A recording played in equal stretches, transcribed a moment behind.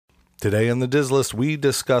Today in the Diz List, we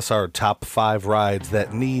discuss our top 5 rides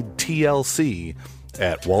that need TLC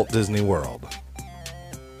at Walt Disney World.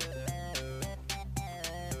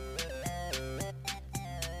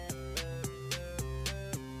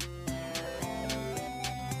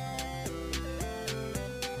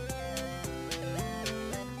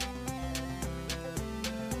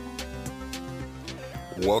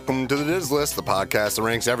 Welcome to the Diz List, the podcast that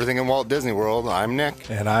ranks everything in Walt Disney World. I'm Nick.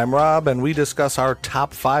 And I'm Rob, and we discuss our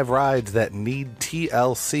top 5 rides that need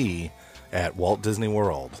TLC at Walt Disney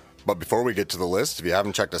World. But before we get to the list, if you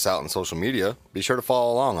haven't checked us out on social media, be sure to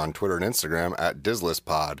follow along on Twitter and Instagram at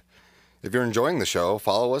DizListPod. If you're enjoying the show,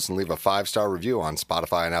 follow us and leave a 5-star review on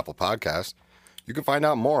Spotify and Apple Podcasts. You can find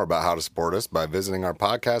out more about how to support us by visiting our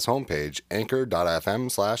podcast homepage,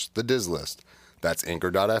 anchor.fm/thedizlist. That's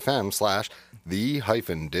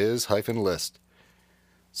anchor.fm/the-diz-list.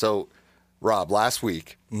 So, Rob, last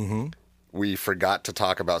week, we forgot to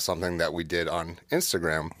talk about something that we did on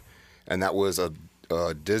Instagram, and that was a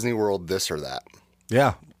Disney World this or that.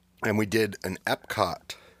 Yeah. And we did an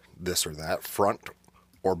Epcot this or that, front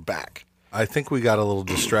or back. I think we got a little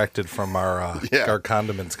distracted from our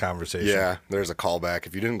condiments conversation. Yeah, there's a callback.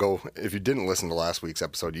 If you didn't listen to last week's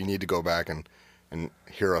episode, you need to go back and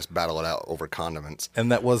hear us battle it out over condiments.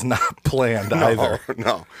 And that was not planned either.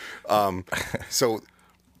 No. So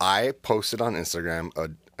I posted on Instagram a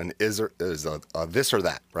this or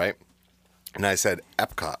that, right? And I said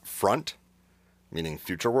Epcot front, meaning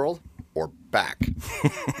Future World, or back,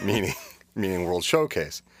 meaning World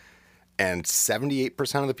Showcase. And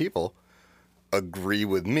 78% of the people agree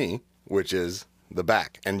with me, which is the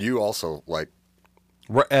back. And you also like...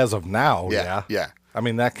 As of now, yeah. Yeah. I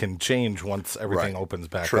mean, that can change once everything opens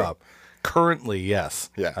back up. Currently, yes.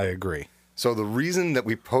 Yeah. I agree. So the reason that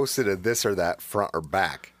we posted a this or that front or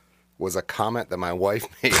back was a comment that my wife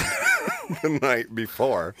made the night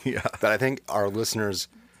before that I think our listeners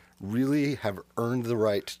really have earned the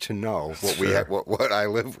right to know what I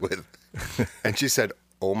live with. And she said,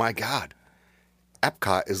 "Oh my God,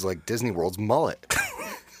 Epcot is like Disney World's mullet."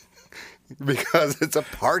 Because it's a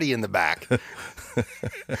party in the back.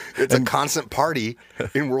 It's a constant party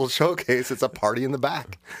in World Showcase. It's a party in the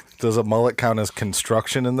back. Does a mullet count as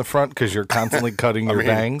construction in the front because you're constantly cutting your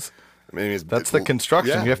bangs? I mean, that's the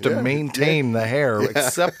construction. You have to maintain the hair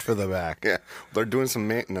except for the back. Yeah, they're doing some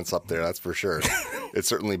maintenance up there, that's for sure. It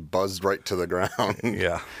certainly buzzed right to the ground.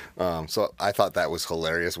 Yeah. So I thought that was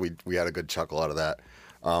hilarious. We had a good chuckle out of that.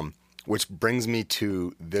 Which brings me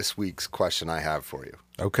to this week's question I have for you.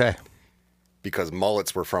 Okay. Because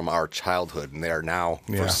mullets were from our childhood, and they are now,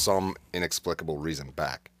 for some inexplicable reason,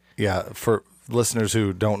 back. Yeah, for listeners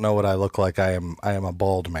who don't know what I look like, I am a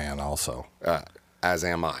bald man also. As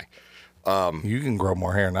am I. You can grow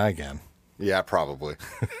more hair than I can. Yeah, probably.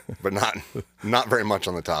 But not very much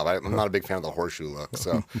on the top. I'm not a big fan of the horseshoe look.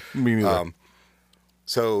 So. Me neither.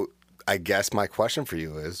 So I guess my question for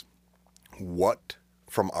you is, what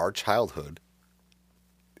from our childhood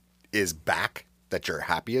is back that you're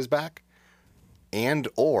happy is back? And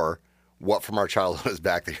or what from our childhood is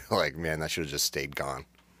back that you're like, man, that should have just stayed gone?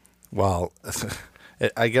 Well,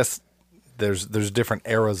 I guess there's different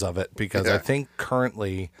eras of it because I think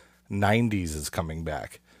currently 90s is coming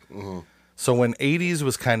back. Mm-hmm. So when 80s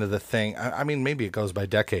was kind of the thing, I mean, maybe it goes by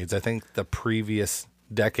decades. I think the previous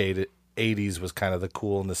decade, 80s was kind of the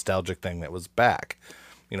cool nostalgic thing that was back.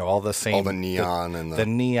 You know, all the neon and the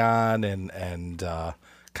neon and kind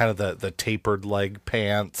of the tapered leg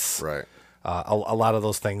pants. Right. A lot of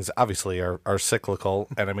those things obviously are cyclical,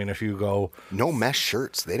 and I mean if you go no mesh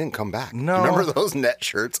shirts, they didn't come back. No, remember those net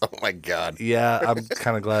shirts? Oh my God. Yeah, I'm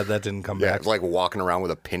kind of glad that didn't come back. It's like walking around with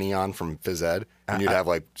a penny on from phys ed, and you'd have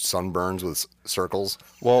like sunburns with circles.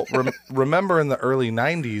 Well, remember in the early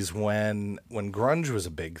 '90s when grunge was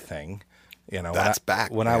a big thing, you know, that's back.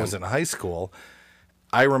 When I was in high school,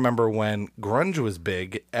 I remember when grunge was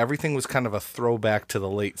big, everything was kind of a throwback to the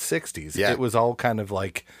late '60s. Yeah. It was all kind of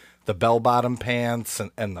like the bell-bottom pants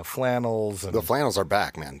and the flannels. And the flannels are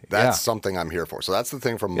back, man. That's something I'm here for. So that's the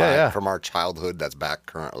thing from from our childhood that's back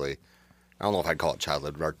currently. I don't know if I'd call it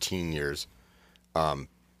childhood, our teen years.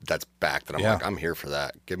 That's back. That I'm like, I'm here for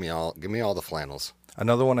that. Give me all the flannels.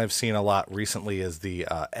 Another one I've seen a lot recently is the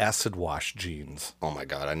acid wash jeans. Oh my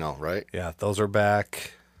God, I know, right? Yeah, those are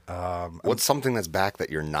back. What's something that's back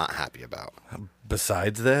that you're not happy about?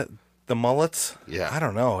 Besides that, the mullets? Yeah. I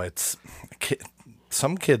don't know.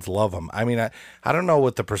 Some kids love them. I mean, I don't know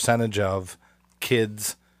what the percentage of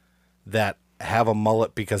kids that have a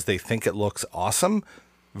mullet because they think it looks awesome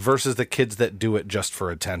versus the kids that do it just for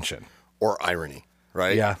attention. Or irony,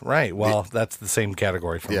 right? Yeah, right. Well, that's the same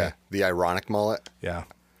category for me. Yeah, the ironic mullet. Yeah.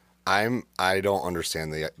 I don't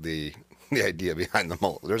understand the idea behind the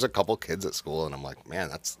mullet. There's a couple kids at school, and I'm like, man,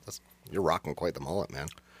 that's you're rocking quite the mullet, man.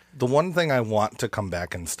 The one thing I want to come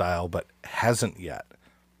back in style, but hasn't yet,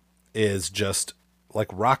 is just like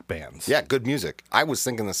rock bands. Yeah, good music. I was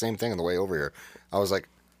thinking the same thing on the way over here. I was like,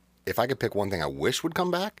 if I could pick one thing I wish would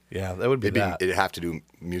come back, Yeah, that would be that. It'd have to do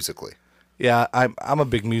musically. Yeah, I'm a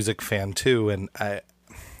big music fan too, and I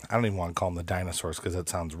don't even want to call them the dinosaurs because that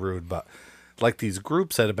sounds rude, but like these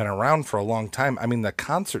groups that have been around for a long time, I mean, the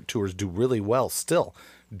concert tours do really well still.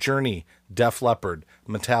 Journey, Def Leppard,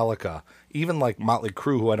 Metallica, even like Motley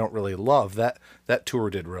Crue, who I don't really love, that tour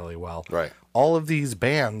did really well. Right. All of these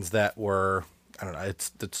bands that were, I don't know,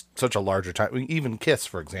 it's such a larger time. I mean, even Kiss,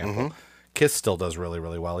 for example. Kiss still does really,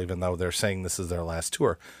 really well, even though they're saying this is their last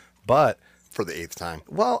tour. But For the 8th time.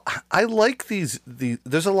 well, I like these.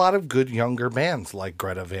 There's a lot of good younger bands like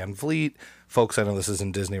Greta Van Fleet. Folks, I know this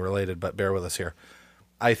isn't Disney related, but bear with us here.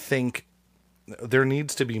 I think there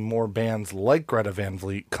needs to be more bands like Greta Van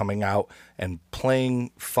Fleet coming out and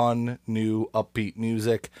playing fun, new, upbeat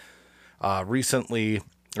music. Recently,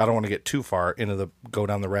 I don't want to get too far go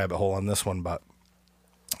down the rabbit hole on this one, but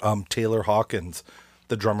Taylor Hawkins,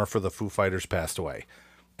 the drummer for the Foo Fighters, passed away.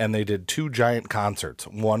 And they did 2 giant concerts.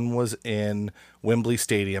 One was in Wembley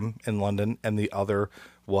Stadium in London, and the other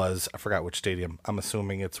was, I forgot which stadium. I'm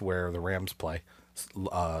assuming it's where the Rams play.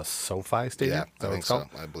 SoFi Stadium? Yeah, Is that I what think it's so. called?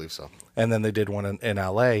 I believe so. And then they did one in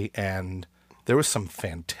LA, and there was some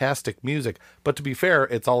fantastic music. But to be fair,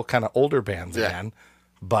 it's all kind of older bands again.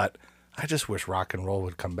 But I just wish rock and roll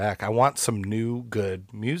would come back. I want some new,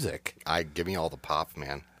 good music. Give me all the pop,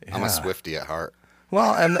 man. I'm a Swiftie at heart.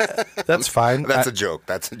 Well, and that's fine. That's a joke.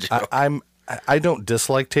 That's a joke. I don't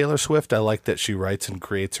dislike Taylor Swift. I like that she writes and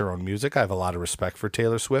creates her own music. I have a lot of respect for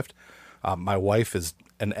Taylor Swift. My wife is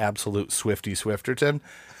an absolute Swiftie Swifterton,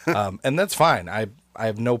 and that's fine. I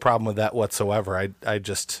have no problem with that whatsoever.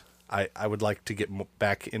 I would like to get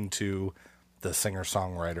back into the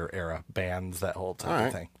singer-songwriter era, bands, that whole type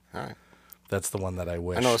of thing. All right. That's the one that I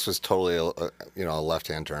wish. I know this was totally a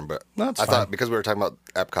left-hand turn, but No, it's I fine. thought because we were talking about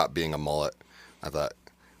Epcot being a mullet, I thought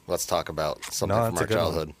let's talk about something from that's a our good one.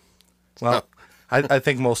 childhood. Well, I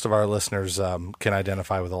think most of our listeners can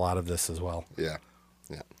identify with a lot of this as well. Yeah.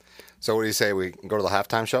 So what do you say we go to the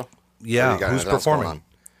halftime show? Or Yeah, you got who's anything else going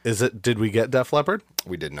performing? Did we get Def Leppard? on?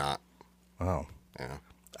 We did not. Oh. Yeah.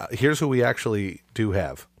 Here's who we actually do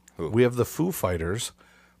have. Who? We have the Foo Fighters,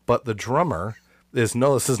 but the drummer this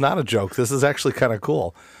is not a joke. This is actually kind of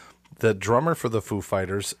cool. The drummer for the Foo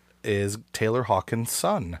Fighters is Taylor Hawkins'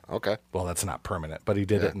 son. Okay. Well, that's not permanent, but he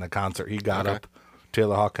did it in the concert. He got Okay. up.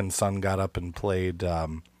 Taylor Hawkins' son got up and played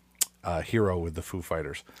Hero with the Foo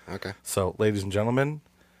Fighters. Okay. So, ladies and gentlemen,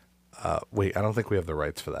 wait, I don't think we have the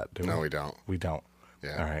rights for that, do we? No, we don't. We don't.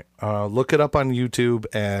 Yeah. All right. Look it up on YouTube,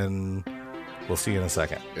 and we'll see you in a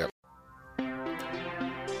second. Yep.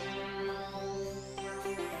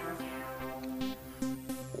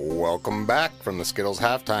 Welcome back from the Skittles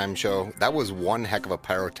halftime show. That was one heck of a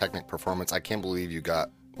pyrotechnic performance. I can't believe you got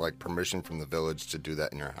permission from the village to do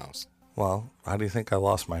that in your house. Well, how do you think I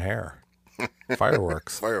lost my hair?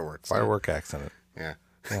 Fireworks. Firework accident. Yeah.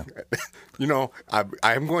 Yeah.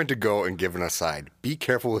 I'm going to go and give an aside. Be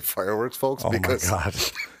careful with fireworks, folks. Oh because my God.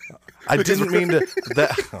 I didn't mean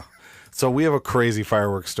to. So we have a crazy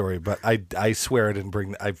fireworks story, but I swear I didn't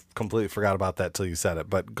bring. I completely forgot about that till you said it.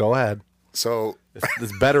 But go ahead. So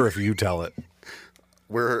It's better if you tell it.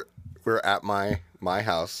 we're at my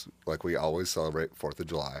house, like we always celebrate 4th of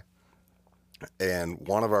July. And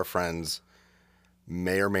one of our friends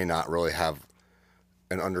may or may not really have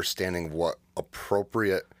an understanding of what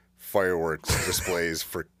appropriate fireworks displays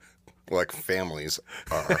for families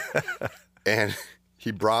are. And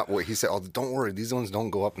he brought he said, "Oh, don't worry, these ones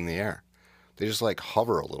don't go up in the air. They just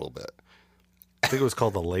hover a little bit." I think it was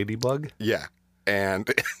called the Ladybug. Yeah. And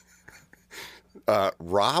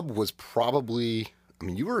Rob was probably,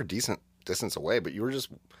 you were a decent distance away, but you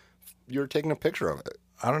were taking a picture of it.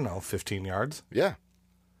 I don't know, 15 yards. Yeah.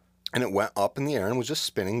 And it went up in the air and was just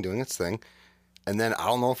spinning, doing its thing. And then I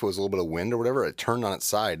don't know if it was a little bit of wind or whatever. It turned on its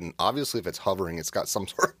side. And obviously, if it's hovering, it's got some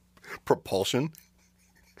sort of propulsion.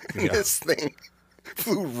 And this thing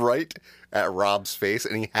flew right at Rob's face.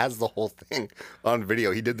 And he has the whole thing on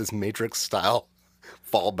video. He did this Matrix style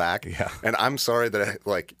fall back. Yeah. And I'm sorry that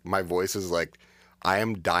my voice is I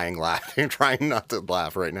am dying laughing, trying not to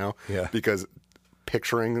laugh right now. Yeah. Because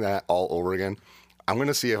picturing that all over again. I'm going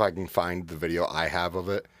to see if I can find the video I have of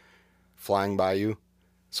it flying by you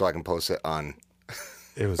so I can post it on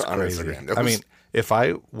It was on crazy. Instagram. If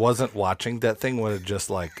I wasn't watching, that thing would have just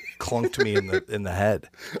clunked me in the head.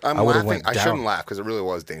 I'm I would have laughing. went I down. shouldn't laugh because it really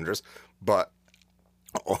was dangerous. But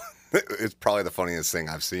Oh, it's probably the funniest thing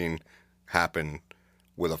I've seen happen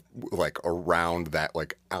with around that,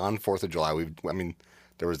 like on 4th of July.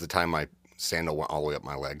 There was the time my sandal went all the way up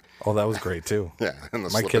my leg. Oh, that was great too. Yeah, and the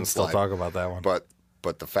My slip and kids still slide. talk about that one.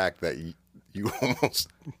 But the fact that you almost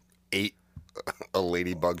ate a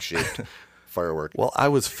ladybug shaped firework. Well, I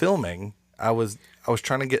was filming. I was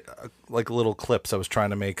trying to get like little clips. I was trying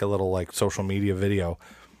to make a little like social media video,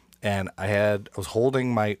 and I was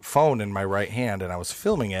holding my phone in my right hand, and I was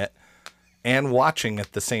filming it and watching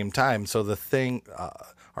at the same time. So the thing,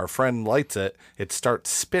 our friend lights it, it starts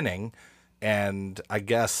spinning, and I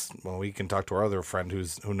guess, well, we can talk to our other friend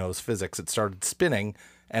who knows physics. It started spinning,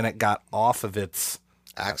 and it got off of its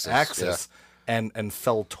axis and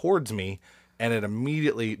fell towards me, and it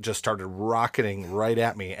immediately just started rocketing right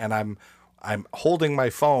at me. And I'm holding my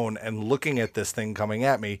phone and looking at this thing coming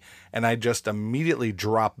at me, and I just immediately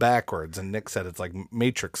drop backwards. And Nick said it's like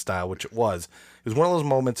Matrix style, which it was. It was one of those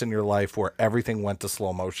moments in your life where everything went to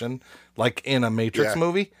slow motion, like in a Matrix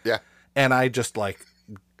movie. Yeah. And I just like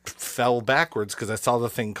fell backwards because I saw the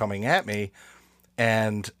thing coming at me,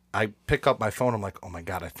 and I pick up my phone. I'm like, oh my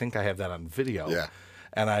God, I think I have that on video. Yeah.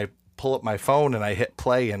 And I pull up my phone and I hit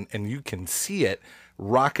play, and you can see it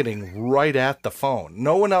rocketing right at the phone.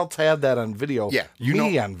 No one else had that on video. Yeah.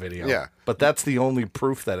 Me on video. Yeah. But that's the only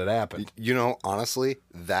proof that it happened. Honestly,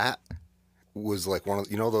 that was like one of,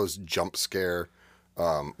 those jump scare,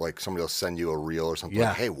 like somebody will send you a reel or something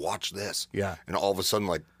like, hey, watch this. Yeah. And all of a sudden,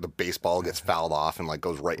 like the baseball gets fouled off and like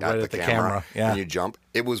goes right Right at the camera. Yeah. And you jump.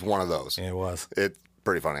 It was one of those. It was. It's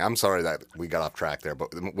pretty funny. I'm sorry that we got off track there, but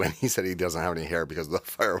when he said he doesn't have any hair because of the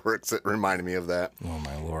fireworks, it reminded me of that. Oh,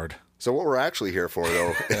 my Lord. So what we're actually here for,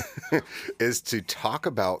 though, is to talk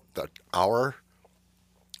about our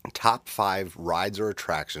top 5 rides or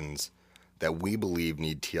attractions that we believe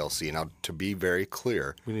need TLC. Now, to be very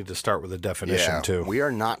clear, We need to start with a definition, too. we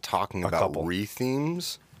are not talking about couple.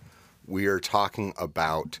 re-themes. We are talking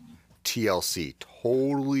about TLC.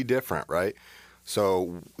 Totally different, right?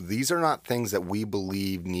 So these are not things that we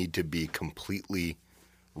believe need to be completely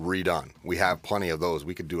redone. We have plenty of those.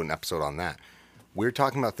 We could do an episode on that. We're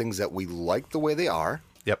talking about things that we like the way they are,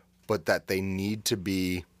 Yep. but that they need to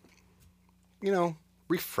be,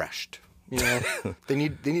 refreshed. They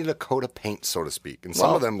need a coat of paint, so to speak. And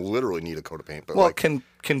some of them literally need a coat of paint. But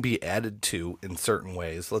can be added to in certain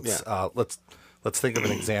ways. Let's think of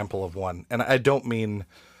an example of one. And I don't mean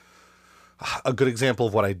a good example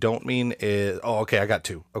of what I don't mean is. Oh, okay, I got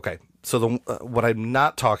 2. Okay, so what I'm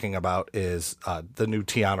not talking about is the new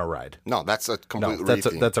Tiana ride. no, that's a complete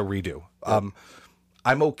That's a redo.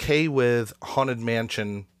 I'm okay with Haunted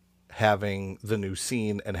Mansion having the new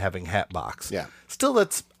scene and having Hatbox. Yeah. Still,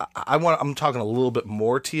 I'm talking a little bit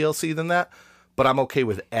more TLC than that, but I'm okay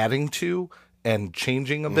with adding to and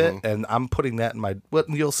changing a bit, and I'm putting that in my. Well,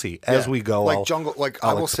 you'll see as we go. Like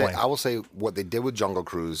I will say what they did with Jungle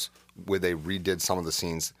Cruise, where they redid some of the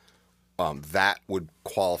scenes, that would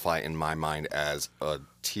qualify in my mind as a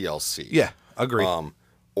TLC. Yeah, agree.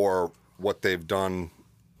 Or what they've done,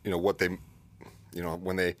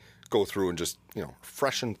 when they go through and just,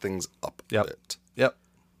 freshen things up a bit. Yep.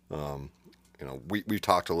 We've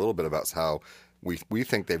talked a little bit about how we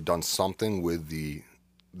think they've done something with the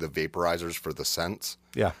vaporizers for the scents.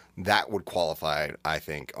 Yeah. That would qualify, I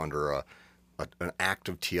think, under an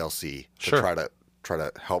active TLC to Sure. try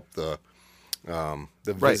to help the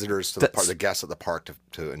visitors to the guests at the park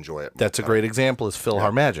to enjoy it. That's a great example is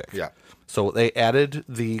Philhar Magic. Yeah. So they added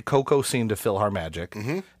the Coco scene to Philhar Magic,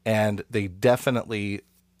 and they definitely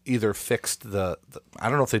either fixed the I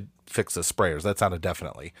don't know if they fixed the sprayers. That's not a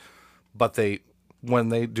definitely. But when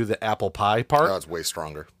they do the apple pie part, That's way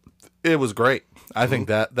stronger. it was great. I think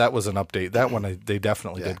that was an update. That one they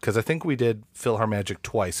definitely did, because I think we did Philhar Magic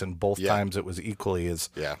twice, and both times it was equally as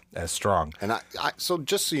strong. And so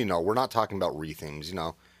just so you know, we're not talking about re-themes,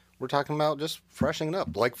 We're talking about just freshening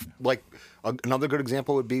up. Like another good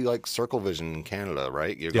example would be like Circle Vision in Canada,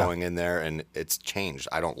 right? You're going in there and it's changed.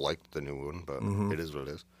 I don't like the new one, but it is what it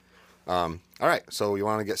is. All right, so you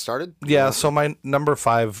want to get started? Yeah, so my number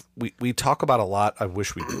 5, we talk about a lot. I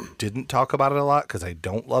wish we didn't talk about it a lot because I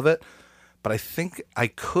don't love it. But I think I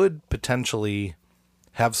could potentially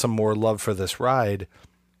have some more love for this ride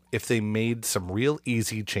if they made some real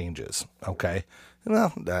easy changes, okay?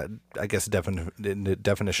 Well, I guess the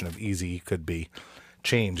definition of easy could be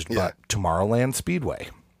changed, but Tomorrowland Speedway,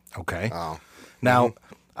 okay? Oh. Now,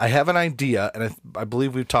 I have an idea, and I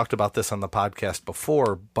believe we've talked about this on the podcast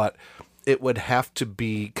before, but it would have to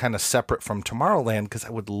be kind of separate from Tomorrowland because I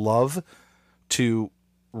would love to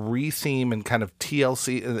re-theme and kind of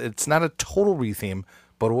TLC. It's not a total re-theme,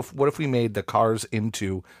 but what if we made the cars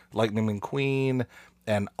into Lightning McQueen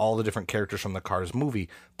and all the different characters from the Cars movie.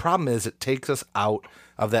 Problem is, it takes us out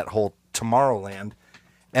of that whole Tomorrowland,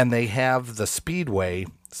 and they have the Speedway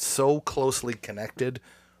so closely connected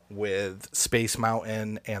with Space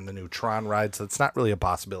Mountain and the new Tron rides that's not really a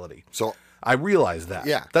possibility. So I realize that.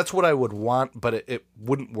 Yeah. That's what I would want, but it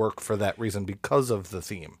wouldn't work for that reason because of the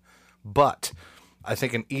theme. But I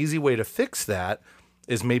think an easy way to fix that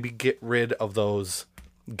is maybe get rid of those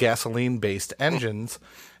gasoline-based engines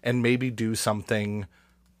and maybe do something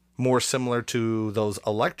more similar to those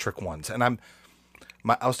electric ones. And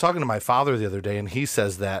I was talking to my father the other day, and he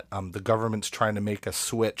says that the government's trying to make a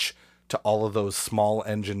switch to all of those small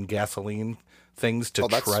engine gasoline things to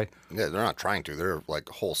try. Yeah, they're not trying to. There are like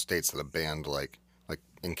whole states that have banned like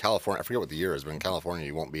in California. I forget what the year is, but in California,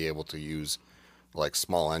 you won't be able to use like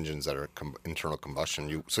small engines that are internal combustion.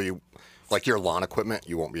 You like your lawn equipment,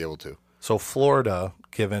 you won't be able to. So Florida,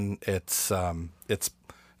 given its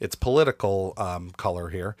political color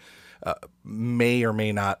here, may or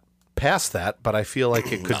may not pass that, but I feel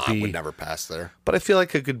like it could be. Would never pass there. But I feel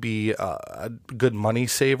like it could be a good money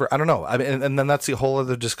saver. I don't know. I mean, and then that's the whole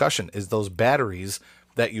other discussion: is those batteries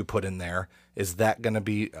that you put in there, is that going to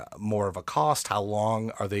be more of a cost? How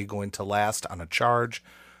long are they going to last on a charge?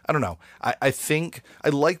 I don't know. I think I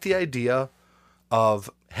like the idea of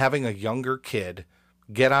having a younger kid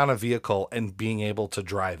get on a vehicle and being able to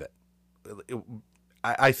drive it.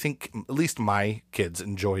 I think at least my kids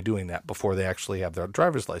enjoy doing that before they actually have their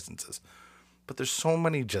driver's licenses. But there's so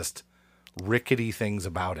many just rickety things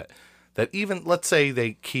about it that even, let's say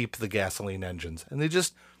they keep the gasoline engines and they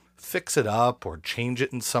just fix it up or change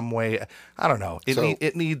it in some way. I don't know.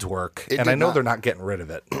 It needs work. And I know they're not getting rid of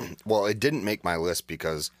it. Well, it didn't make my list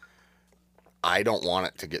because I don't want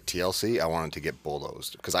it to get TLC. I want it to get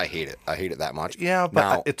bulldozed because I hate it. I hate it that much. Yeah, but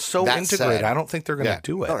now, it's so integrated. I don't think they're going to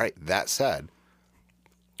do it. All right. That said,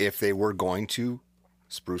 if they were going to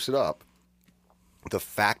spruce it up, the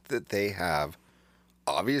fact that they have,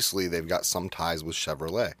 obviously they've got some ties with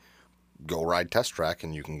Chevrolet. Go ride Test Track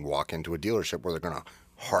and you can walk into a dealership where they're going to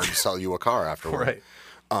hard sell you a car afterward.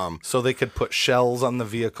 Right. So they could put shells on the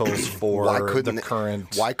vehicles for the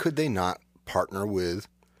current. Why could they not partner with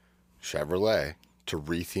Chevrolet to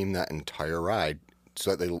retheme that entire ride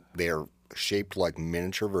so that they are shaped like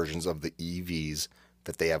miniature versions of the EVs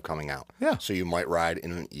that they have coming out? Yeah. So you might ride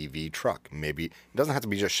in an EV truck. Maybe it doesn't have to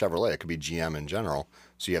be just Chevrolet. It could be GM in general.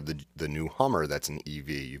 So you have the new Hummer that's an EV.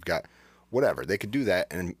 You've got whatever. They could do that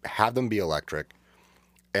and have them be electric.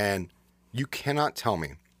 And you cannot tell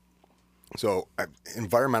me. So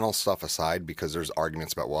environmental stuff aside, because there's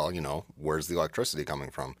arguments about, well, where's the electricity coming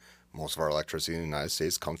from? Most of our electricity in the United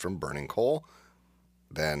States comes from burning coal.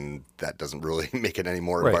 Then that doesn't really make it any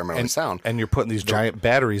more environmentally sound. And you're putting these giant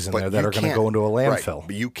batteries in there that are going to go into a landfill. Right,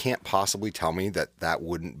 but you can't possibly tell me that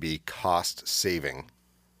wouldn't be cost saving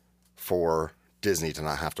for Disney to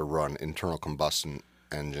not have to run internal combustion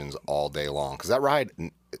engines all day long. Because that ride,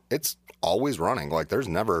 it's always running. Like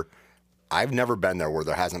I've never been there where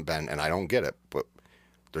there hasn't been, and I don't get it, but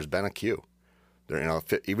there's been a queue.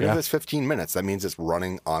 Even if it's 15 minutes, that means it's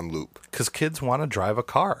running on loop. Because kids want to drive a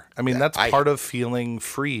car. I mean, that's part of feeling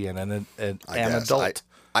free and an adult.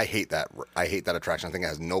 I hate that. I hate that attraction. I think it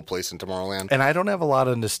has no place in Tomorrowland. And I don't have a lot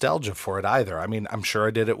of nostalgia for it either. I mean, I'm sure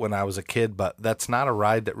I did it when I was a kid, but that's not a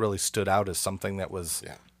ride that really stood out as something that was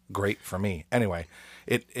great for me. Anyway,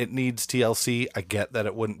 it needs TLC. I get that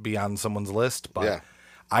it wouldn't be on someone's list, but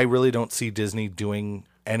I really don't see Disney doing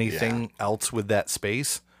anything else with that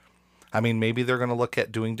space. I mean, maybe they're going to look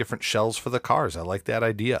at doing different shells for the cars. I like that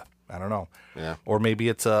idea. I don't know. Yeah. Or maybe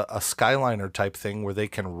it's a Skyliner type thing where they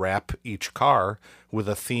can wrap each car with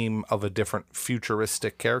a theme of a different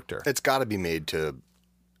futuristic character. It's got to be made to...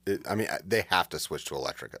 they have to switch to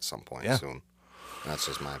electric at some point soon. That's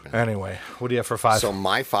just my opinion. Anyway, what do you have for 5? So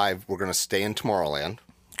my 5, we're going to stay in Tomorrowland.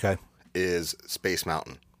 Okay. Is Space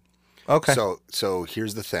Mountain. Okay. So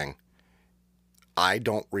here's the thing. I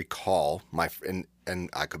don't recall and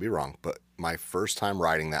I could be wrong, but my first time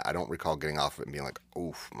riding that, I don't recall getting off of it and being like,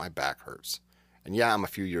 oof, my back hurts. And yeah, I'm a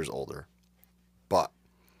few years older, but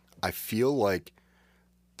I feel like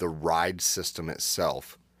the ride system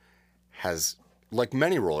itself has, like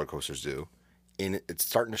many roller coasters do, it's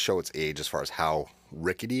starting to show its age as far as how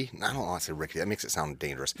rickety. I don't want to say rickety. That makes it sound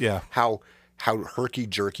dangerous. Yeah. How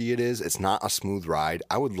herky-jerky it is. It's not a smooth ride.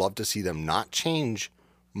 I would love to see them not change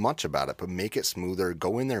much about it, but make it smoother.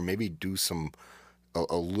 Go in there, maybe do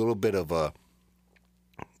a little bit of a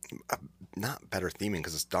not better theming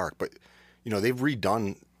because it's dark, but they've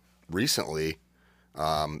redone recently.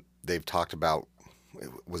 They've talked about,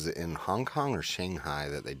 was it in Hong Kong or Shanghai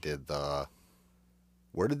that they did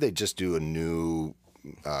where did they just do a new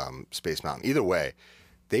Space Mountain? Either way,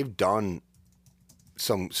 they've done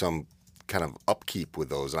some kind of upkeep with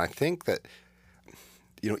those, and I think that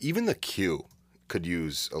even the queue could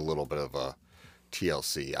use a little bit of a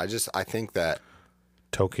TLC. I think that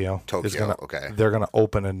Tokyo is okay. They're gonna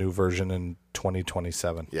open a new version in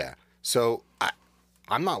 2027. Yeah. So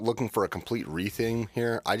I'm not looking for a complete retheme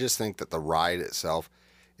here. I just think that the ride itself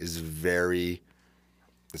is very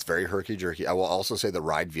herky-jerky. I will also say the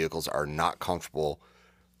ride vehicles are not comfortable.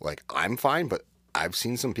 Like, I'm fine, but I've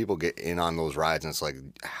seen some people get in on those rides, and it's like,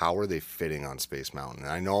 how are they fitting on Space Mountain?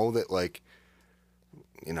 And I know that, like,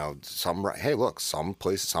 some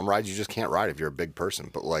places, some rides you just can't ride if you're a big person,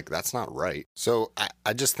 but, like, that's not right. So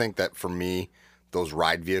I just think that for me, those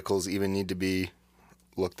ride vehicles even need to be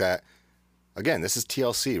looked at. Again, this is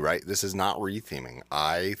TLC, right? This is not retheming.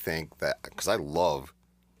 I think that, because I love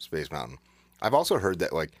Space Mountain. I've also heard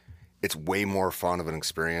that, like, it's way more fun of an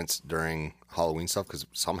experience during Halloween stuff because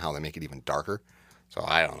somehow they make it even darker. So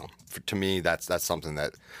I don't know. To me, that's something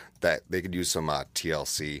that they could use some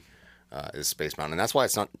TLC is Space Mountain, and that's why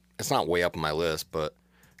it's not way up on my list, but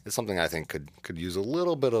it's something I think could use a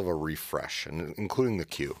little bit of a refresh, and including the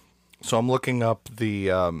queue. So I'm looking up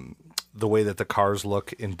the way that the cars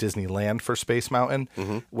look in Disneyland for Space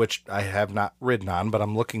Mountain, which I have not ridden on, but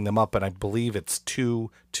I'm looking them up, and I believe it's 2,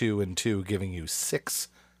 2, and 2, giving you 6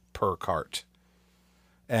 per cart.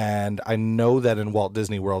 And I know that in Walt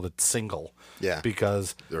Disney World it's single. Yeah.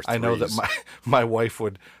 Because I know that my wife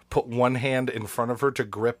would put one hand in front of her to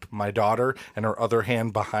grip my daughter and her other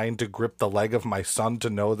hand behind to grip the leg of my son to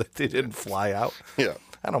know that they didn't fly out. Yeah.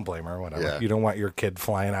 I don't blame her, whatever. Yeah. You don't want your kid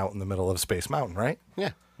flying out in the middle of Space Mountain, right?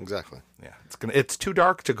 Yeah, exactly. Yeah. It's too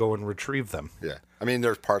dark to go and retrieve them. Yeah. I mean,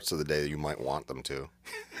 there's parts of the day that you might want them to.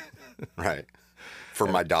 Right. For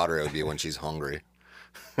my daughter, it would be when she's hungry.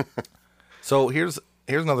 So here's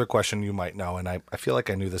another question you might know, and I feel like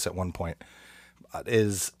I knew this at one point.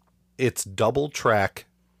 It's double track.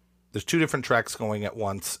 There's 2 different tracks going at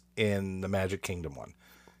once in the Magic Kingdom one.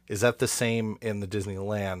 Is that the same in the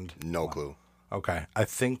Disneyland? No clue. Okay. I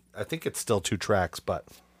think it's still 2 tracks, but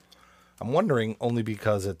I'm wondering only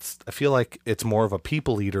because I feel like it's more of a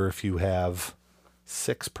people eater if you have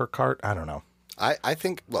 6 per cart. I don't know. I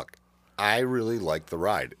think, look, I really like the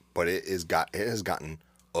ride, but it has gotten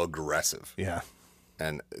aggressive. Yeah.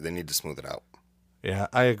 And they need to smooth it out. Yeah,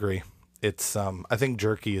 I agree. It's I think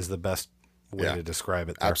jerky is the best way to describe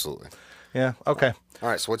it there. Absolutely. Yeah, okay. All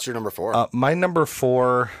right, so what's your number 4? My number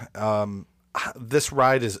 4, this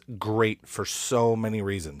ride is great for so many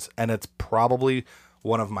reasons, and it's probably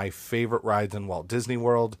one of my favorite rides in Walt Disney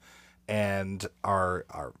World, and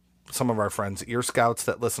some of our friends Ear Scouts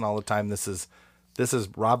that listen all the time. This is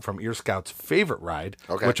Rob from Ear Scouts' favorite ride,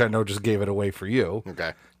 which I know just gave it away for you.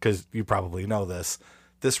 Okay. Because you probably know this.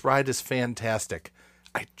 This ride is fantastic.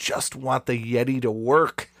 I just want the Yeti to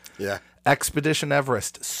work. Yeah. Expedition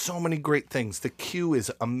Everest, so many great things. The queue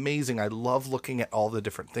is amazing. I love looking at all the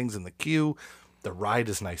different things in the queue. The ride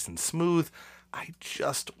is nice and smooth. I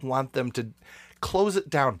just want them to close it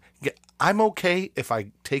down. I'm okay if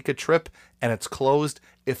I take a trip and it's closed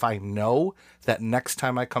if I know that next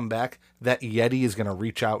time I come back, that Yeti is going to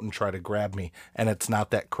reach out and try to grab me, and it's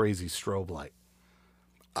not that crazy strobe light.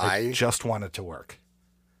 I just want it to work.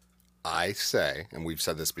 I say, and we've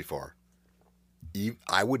said this before,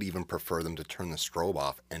 I would even prefer them to turn the strobe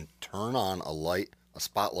off and turn on a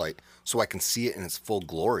spotlight, so I can see it in its full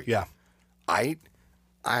glory. Yeah. I'm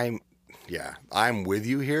with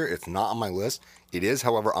you here. It's not on my list. It is,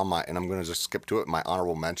 however, and I'm going to just skip to it, my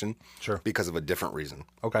honorable mention. Sure. Because of a different reason.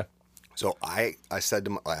 Okay. So I said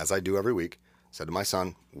as I do every week, said to my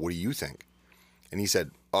son, what do you think? And he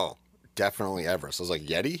said, oh, definitely Everest. I was like,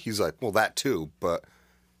 Yeti? He's like, well, that too, but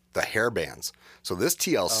the hairbands. So this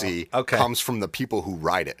TLC comes from the people who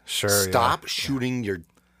ride it. Sure. Stop shooting your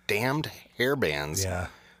damned hairbands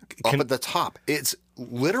up at the top. It's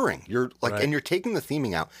littering. You're like, and you're taking the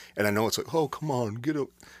theming out. And I know it's like, oh, come on, get it.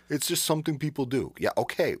 It's just something people do. Yeah,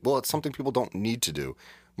 okay. Well, it's something people don't need to do.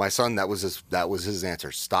 My son, that was his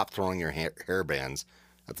answer. Stop throwing your hairbands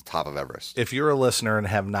at the top of Everest. If you're a listener and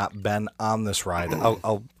have not been on this ride,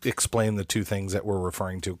 I'll explain the 2 things that we're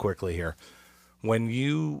referring to quickly here. When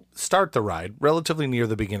you start the ride, relatively near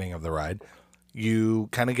the beginning of the ride, you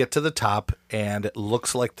kind of get to the top and it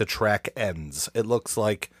looks like the track ends. It looks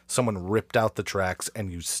like someone ripped out the tracks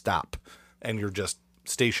and you stop and you're just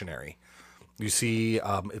stationary. You see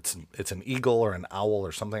it's an eagle or an owl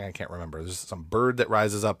or something, I can't remember. There's some bird that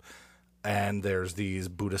rises up and there's these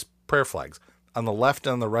Buddhist prayer flags. On the left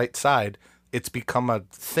and on the right side, it's become a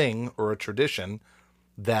thing or a tradition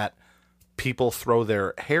that people throw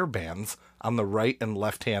their hair bands on the right and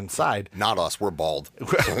left-hand side. Not us. We're bald.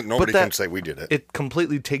 So nobody can say we did it. It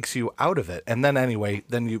completely takes you out of it. And then anyway,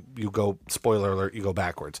 then you go, spoiler alert, you go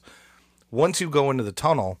backwards. Once you go into the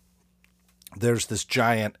tunnel, there's this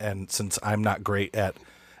giant, and since I'm not great at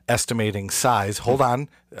estimating size, hold on.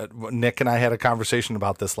 Nick and I had a conversation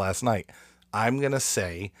about this last night. I'm going to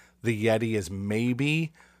say the Yeti is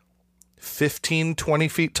maybe 15, 20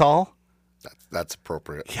 feet tall. That's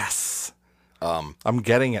appropriate. Yes. I'm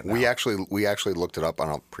getting it now. We actually looked it up on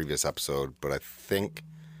a previous episode, but I think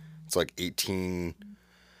it's like 18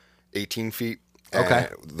 feet. Okay.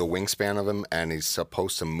 The wingspan of him, and he's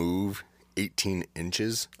supposed to move 18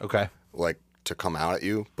 inches. Okay. Like to come out at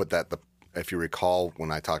you, but if you recall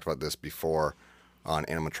when I talked about this before on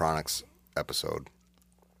animatronics episode,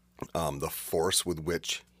 the force with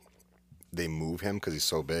which they move him because he's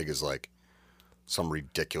so big is like some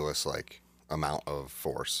ridiculous like amount of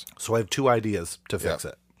force. So I have two ideas to fix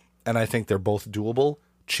it, and I think they're both doable,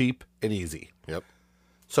 cheap, and easy. Yep.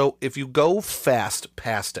 So if you go fast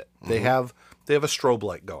past it, they have a strobe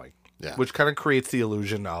light going, which kind of creates the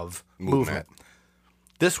illusion of movement.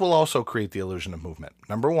 This will also create the illusion of movement.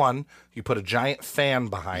 Number one, you put a giant fan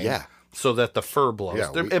behind so that the fur blows.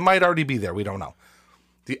 Yeah, it might already be there. We don't know.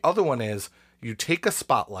 The other one is you take a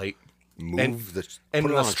spotlight, and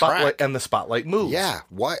the spotlight moves. Yeah.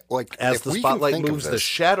 What? Like as the spotlight moves, the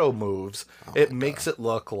shadow moves. It makes it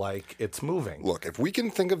look like it's moving. Look, if we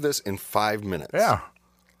can think of this in 5 minutes. Yeah.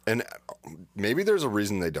 And maybe there's a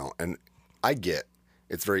reason they don't. And I get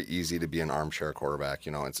it's very easy to be an armchair quarterback.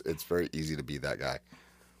 You know, it's very easy to be that guy.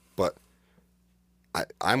 But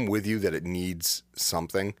I'm with you that it needs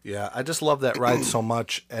something. Yeah, I just love that ride so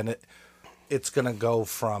much, and it's going to go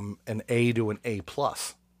from an A to an A+.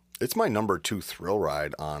 It's my number 2 thrill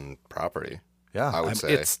ride on property. Yeah, I would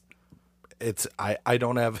say it's. I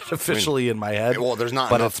don't have it officially in my head. Well, there's not,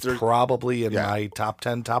 but enough, it's probably in my top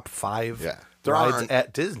 10, top 5 rides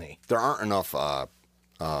at Disney. There aren't enough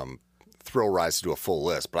thrill rides to do a full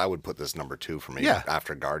list, but I would put this number 2 for me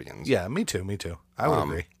after Guardians. Yeah, me too. I would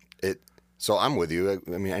agree. So I'm with you.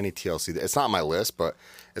 I mean, any TLC, it's not on my list, but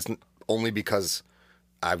it's only because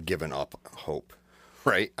I've given up hope,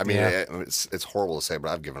 right? I mean, it's horrible to say, but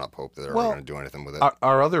I've given up hope that they're ever going to do anything with it.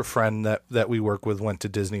 Our other friend that we work with went to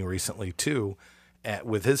Disney recently too,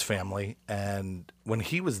 with his family, and when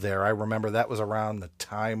he was there, I remember that was around the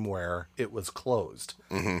time where it was closed.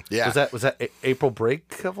 Mm-hmm. Yeah, was that April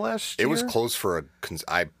break of last year? It was closed for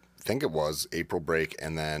I think it was April break,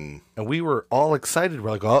 and we were all excited.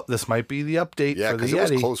 We're like, oh, this might be the update for the Yeti. Yeah, because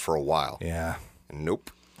it was closed for a while. Yeah. And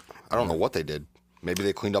nope. I don't know what they did. Maybe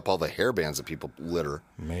they cleaned up all the hair bands that people litter.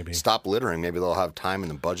 Maybe. Stop littering. Maybe they'll have time in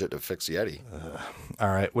the budget to fix Yeti. All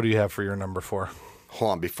right. What do you have for your number 4?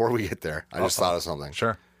 Hold on. Before we get there, I just thought of something.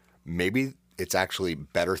 Sure. Maybe it's actually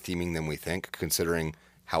better theming than we think, considering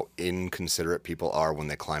how inconsiderate people are when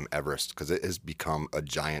they climb Everest, because it has become a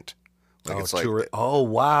giant. Oh,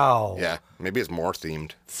 wow. Yeah, maybe it's more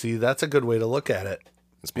themed. See, that's a good way to look at it.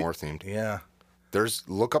 It's more themed. Yeah.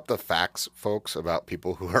 Look up the facts, folks, about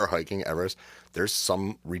people who are hiking Everest. There's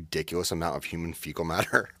some ridiculous amount of human fecal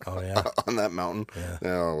matter on that mountain.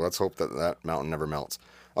 Yeah. Let's hope that mountain never melts.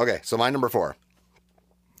 Okay, so my number 4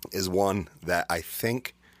 is one that I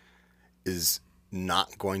think is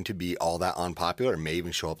not going to be all that unpopular. It may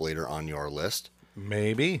even show up later on your list.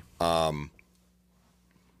 Maybe.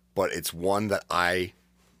 But it's one that I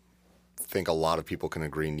think a lot of people can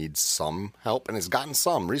agree needs some help, and it's gotten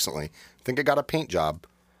some recently. I think it got a paint job.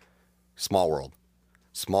 Small World.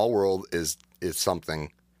 Small World is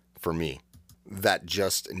something for me that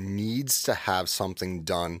just needs to have something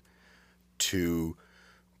done to,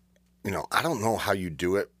 I don't know how you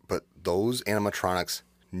do it, but those animatronics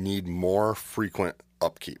need more frequent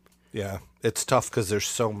upkeep. Yeah, it's tough because there's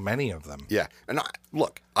so many of them. Yeah, and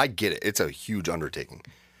look, I get it. It's a huge undertaking,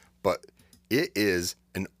 but it is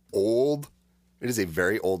a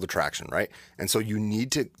very old attraction, right? And so you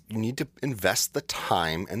need to invest the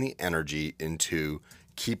time and the energy into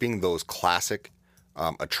keeping those classic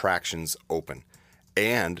attractions open,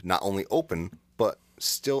 and not only open but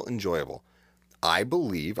still enjoyable. I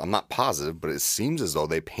believe, I'm not positive, but it seems as though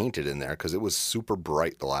they painted in there because it was super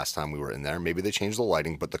bright the last time we were in there. Maybe they changed the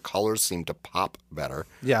lighting, but the colors seemed to pop better.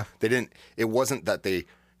 Yeah. It wasn't that they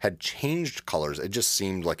had changed colors. It just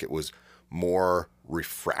seemed like it was more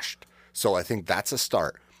refreshed. So I think that's a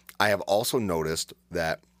start. I have also noticed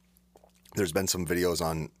that there's been some videos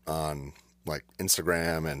on like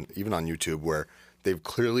Instagram and even on YouTube where they've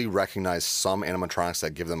clearly recognized some animatronics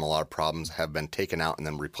that give them a lot of problems have been taken out and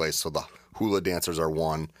then replaced. So the hula dancers are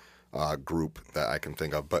one group that I can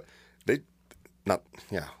think of, but not,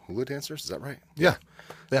 yeah, hula dancers. Is that right? Yeah.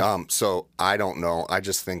 Yeah. So I don't know. I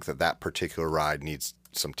just think that particular ride needs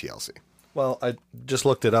some TLC. Well, I just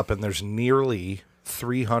looked it up, and there's nearly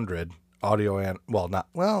 300 they're not audio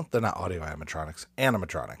animatronics.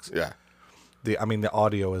 Animatronics. Yeah. The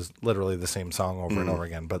audio is literally the same song over and over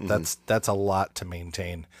again, but that's a lot to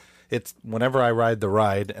maintain. It's whenever I ride the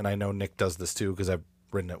ride, and I know Nick does this too because I've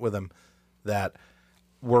ridden it with him, that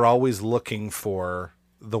we're always looking for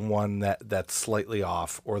the one that's slightly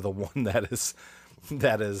off, or the one that is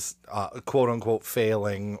quote unquote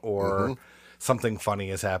failing, or something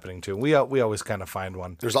funny is happening to. We always kind of find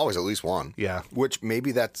one. There's always at least one. Yeah. Which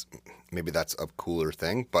maybe that's a cooler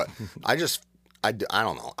thing, but I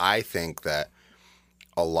don't know. I think that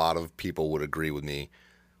a lot of people would agree with me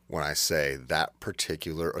when I say that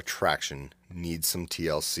particular attraction needs some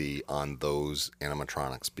TLC on those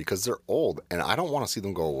animatronics because they're old and I don't want to see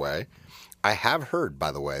them go away. I have heard,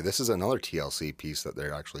 by the way, this is another TLC piece that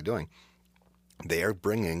they're actually doing. They are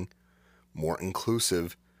bringing more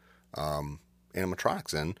inclusive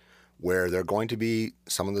animatronics in, where they're going to be,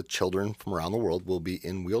 some of the children from around the world will be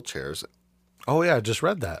in wheelchairs. Oh yeah, I just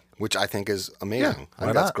read that. Which I think is amazing. Yeah, I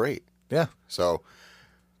think that's great. Yeah. So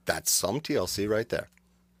that's some TLC right there.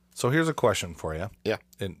 So here's a question for you. Yeah.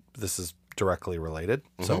 And this is directly related.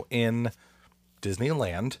 So in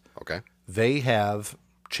Disneyland, Okay. they have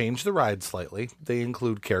changed the ride slightly. They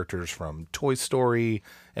include characters from Toy Story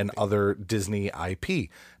and other Disney IP.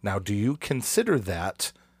 Now, do you consider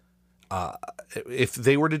that, if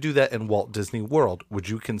they were to do that in Walt Disney World, would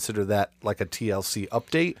you consider that like a TLC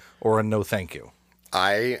update or a no thank you?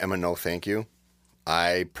 I am a no thank you.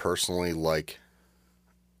 I personally like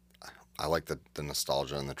the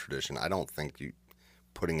nostalgia and the tradition. I don't think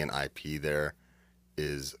putting an IP there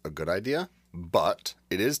is a good idea, but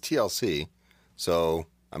it is TLC. So,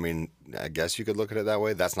 I mean, I guess you could look at it that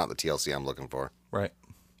way. That's not the TLC I'm looking for. Right.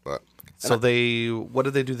 But so what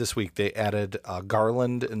did they do this week? They added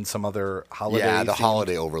Garland and some other holiday. Yeah, the themed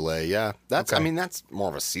holiday overlay. Yeah, that's. Okay. I mean, that's more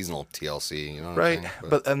of a seasonal TLC. You know what right. I'm saying?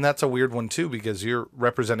 But that's a weird one too, because you're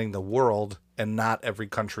representing the world, and not every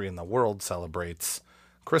country in the world celebrates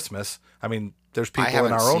Christmas. I mean, there's people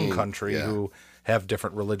in our own country who have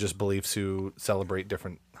different religious beliefs who celebrate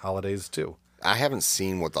different holidays too. I haven't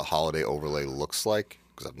seen what the holiday overlay looks like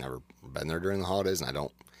because I've never been there during the holidays, and I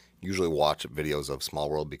don't usually watch videos of Small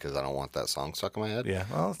World because I don't want that song stuck in my head. Yeah,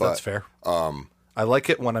 well, that's fair. I like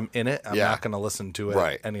it when I'm in it. I'm not going to listen to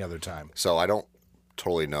it any other time. So I don't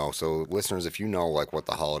totally know. So listeners, if you know like what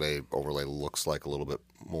the holiday overlay looks like a little bit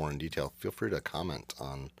more in detail, feel free to comment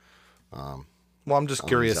on. Well, I'm just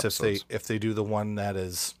curious episodes. if they do the one that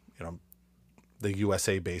is, the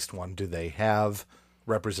USA based one. Do they have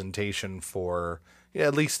representation for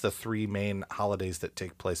at least the three main holidays that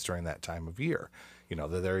take place during that time of year? Are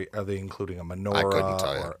they including a menorah? I couldn't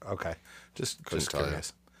tell you. Okay, just Couldn't tell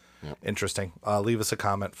curious. Yep. Interesting. Leave us a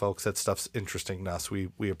comment, folks. That stuff's interesting to us.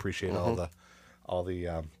 We appreciate all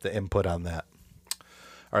the input on that.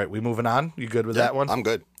 All right, we moving on. You good with that one? I'm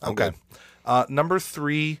good. I'm good. Number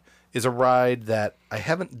 3 is a ride that I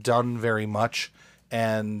haven't done very much,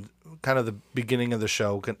 and kind of the beginning of the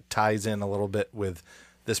show ties in a little bit with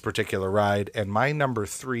this particular ride. And my number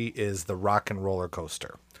 3 is the Rock and Roller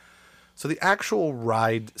Coaster. So the actual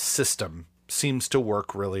ride system seems to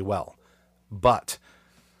work really well, but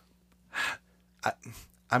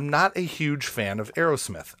I'm not a huge fan of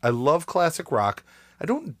Aerosmith. I love classic rock. I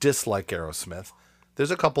don't dislike Aerosmith.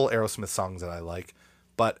 There's a couple Aerosmith songs that I like,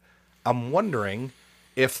 but I'm wondering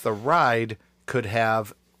if the ride could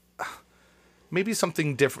have maybe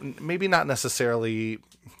something different, maybe not necessarily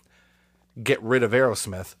get rid of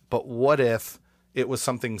Aerosmith, but what if it was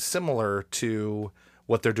something similar to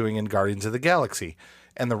what they're doing in Guardians of the Galaxy?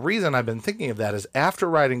 And the reason I've been thinking of that is after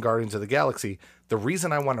riding Guardians of the Galaxy, the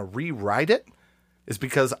reason I want to rewrite it is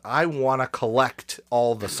because I want to collect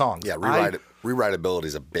all the songs. Yeah, rewritability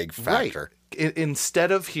is a big factor. Right.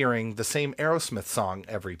 Instead of hearing the same Aerosmith song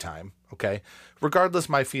every time, okay? Regardless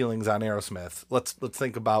my feelings on Aerosmith, let's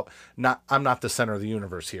think about I'm not the center of the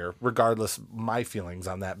universe here. Regardless my feelings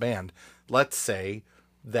on that band, let's say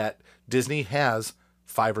that Disney has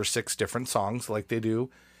 5 or 6 different songs like they do,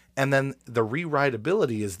 and then the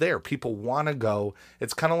rewritability is there. People want to go.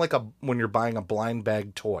 It's kind of like when you're buying a blind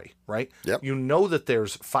bag toy, right? Yep. You know that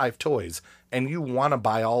there's 5 toys, and you want to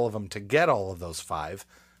buy all of them to get all of those 5.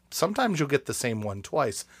 Sometimes you'll get the same one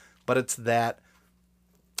twice, but it's that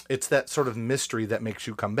sort of mystery that makes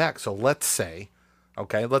you come back. So let's say,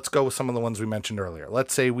 okay, let's go with some of the ones we mentioned earlier.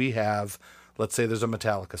 Let's say there's a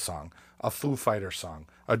Metallica song, a Foo Fighter song,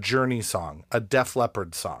 a Journey song, a Def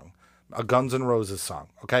Leppard song, a Guns N' Roses song.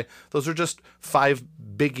 Okay, those are just 5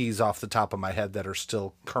 biggies off the top of my head that are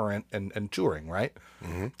still current and touring. Right,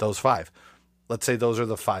 those 5. Let's say those are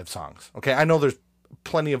the 5 songs. Okay, I know there's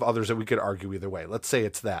plenty of others that we could argue either way. Let's say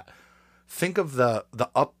it's that. Think of the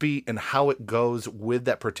upbeat and how it goes with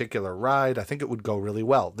that particular ride. I think it would go really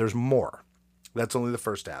well. There's more. That's only the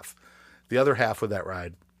first half. The other half with that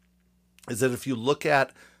ride is that if you look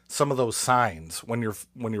at some of those signs when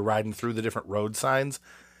you're riding through the different road signs,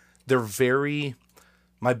 they're very,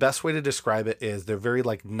 my best way to describe it is they're very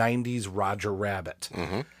like 90s Roger Rabbit.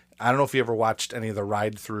 I don't know if you ever watched any of the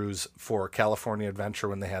ride-throughs for California Adventure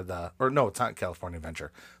when they had it's not California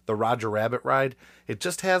Adventure, the Roger Rabbit ride. It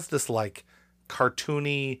just has this like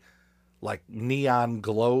cartoony, like neon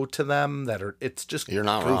glow to them it's just You're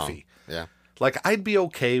not goofy. wrong. Yeah. Like I'd be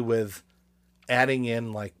okay with adding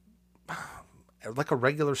in like a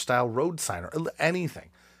regular style road sign or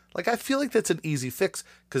anything. Like I feel like that's an easy fix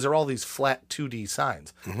because they're all these flat 2D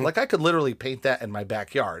signs. Like I could literally paint that in my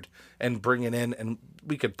backyard and bring it in and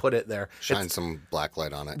we could put it there. Shine some black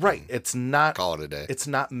light on it. Right. It's not, call it a day. It's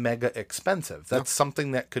not mega expensive. That's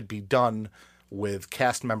something that could be done with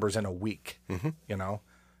cast members in a week, you know?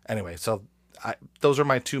 Anyway, so those are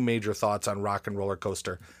my 2 major thoughts on Rock and Roller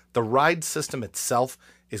Coaster. The ride system itself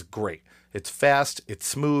is great. It's fast, it's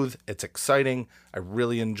smooth, it's exciting. I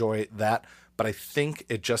really enjoy that. But I think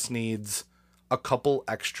it just needs a couple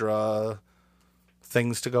extra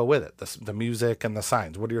things to go with it. The music and the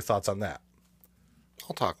signs. What are your thoughts on that?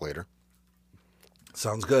 I'll talk later.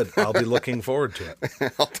 Sounds good. I'll be looking forward to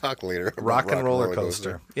it. I'll talk later. Rock and Roller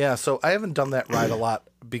Coaster. Yeah, so I haven't done that ride a lot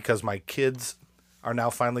because my kids are now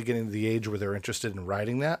finally getting to the age where they're interested in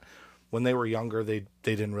riding that. When they were younger, they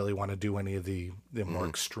didn't really want to do any of the more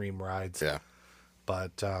extreme rides. Yeah.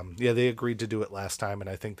 But, they agreed to do it last time, and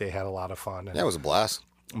I think they had a lot of fun. And Yeah, it was a blast.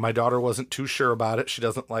 my daughter wasn't too sure about it. She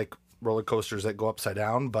doesn't like roller coasters that go upside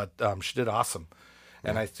down, but she did awesome.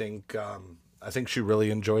 And I think she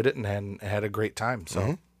really enjoyed it and had a great time.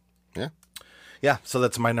 So, yeah. So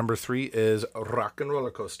that's my number 3 is Rock and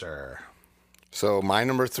Roller Coaster. So my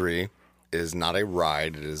number 3 is not a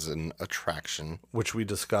ride; it is an attraction, which we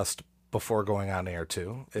discussed before going on air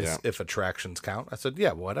too. Is if attractions count? I said,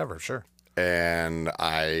 yeah, whatever, sure. And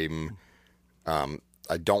I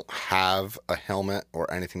don't have a helmet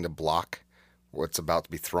or anything to block what's about to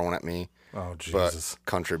be thrown at me. Oh, Jesus. But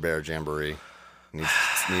Country Bear Jamboree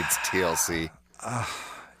needs T.L.C.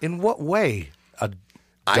 In what way?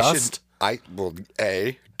 Dust?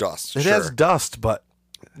 Dust. It has dust, but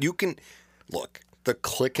you can look the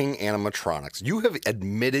clicking animatronics. You have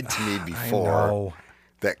admitted to me before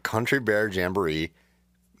that Country Bear Jamboree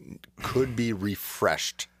could be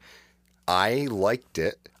refreshed. I liked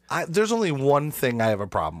it. There's only one thing I have a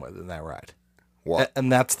problem with in that ride. What?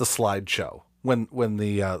 And that's the slideshow when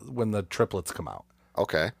the triplets come out.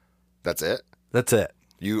 Okay, that's it. That's it.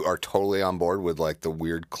 You are totally on board with like the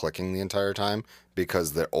weird clicking the entire time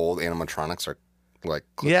because the old animatronics are like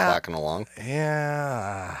clacking along.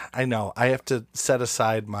 Yeah, I know. I have to set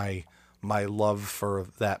aside my love for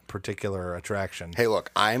that particular attraction. Hey,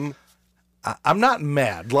 look, I'm not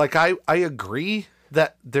mad. Like I agree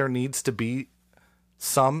that there needs to be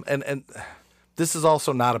some, and this is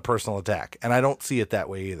also not a personal attack, and I don't see it that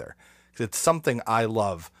way either. It's something I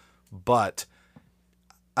love, but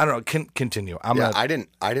I don't know. Continue. I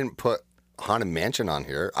didn't put Haunted Mansion on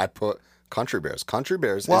here. I put Country Bears. Country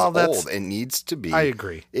Bears is old. It needs to be. I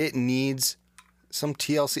agree. It needs some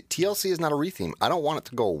TLC. TLC is not a retheme. I don't want it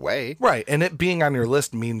to go away. Right, and it being on your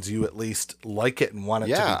list means you at least like it and want it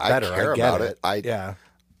to be better. I care about it. Yeah.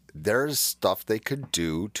 There's stuff they could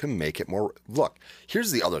do to make it more. Look,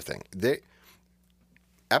 here's the other thing.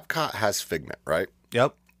 Epcot has Figment, right?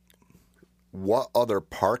 Yep. What other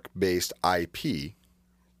park-based IP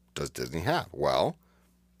does Disney have? Well,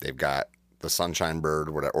 they've got the Sunshine Bird,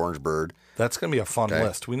 or that Orange Bird. That's going to be a fun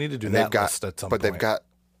list. We need to do that list at some point. But they've got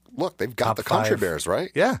Top the Country 5. Bears,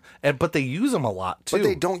 right? Yeah, but they use them a lot too. But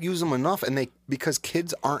they don't use them enough, and because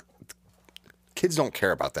kids don't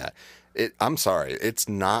care about that. I'm sorry, it's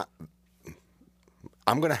not.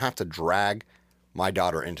 I'm going to have to drag my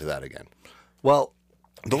daughter into that again. Well,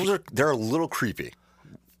 they're a little creepy.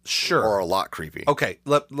 Sure. Or a lot creepy. Okay,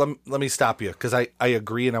 let me stop you because I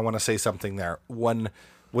agree and I want to say something there. When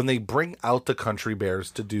they bring out the Country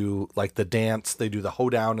Bears to do like the dance, they do the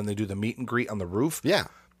hoedown and they do the meet and greet on the roof. Yeah.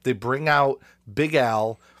 They bring out Big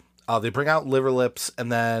Al, they bring out Liver Lips,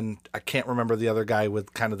 and then I can't remember the other guy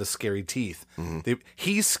with kind of the scary teeth. Mm-hmm.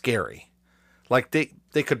 He's scary. Like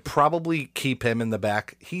they could probably keep him in the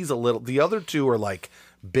back. He's a little. The other two are like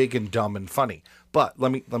big and dumb and funny. But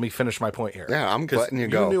let me finish my point here. Yeah, I'm letting you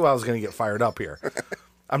go. You knew I was going to get fired up here.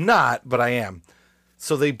 I'm not, but I am.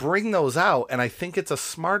 So they bring those out, and I think it's a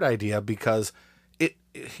smart idea because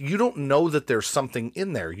you don't know that there's something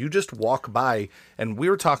in there. You just walk by, and we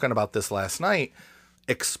were talking about this last night,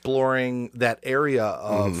 exploring that area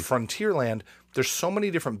of Frontierland. There's so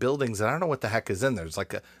many different buildings that I don't know what the heck is in there. There's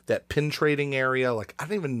like that pin trading area. Like, I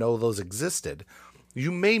didn't even know those existed.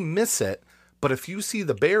 You may miss it, but if you see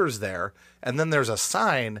the bears there, and then there's a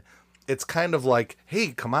sign, it's kind of like,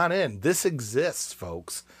 hey, come on in. This exists,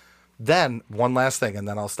 folks. Then, one last thing, and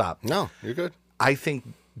then I'll stop. No, you're good. I think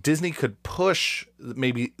Disney could push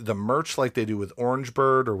maybe the merch like they do with Orange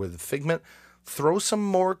Bird or with Figment. Throw some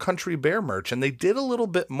more Country Bear merch, and they did a little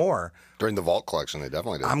bit more. During the Vault collection, they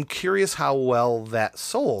definitely did. I'm curious how well that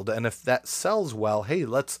sold, and if that sells well, hey,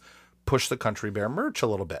 let's push the Country Bear merch a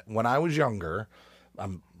little bit. When I was younger,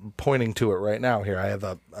 I'm pointing to it right now here, I have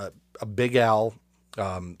a Big Al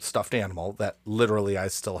stuffed animal that literally I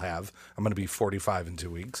still have. I'm going to be 45 in 2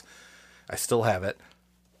 weeks. I still have it.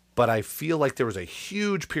 But I feel like there was a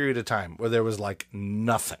huge period of time where there was like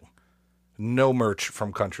nothing. No merch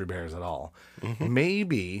from Country Bears at all. Mm-hmm.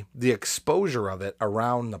 Maybe the exposure of it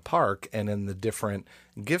around the park and in the different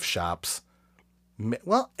gift shops.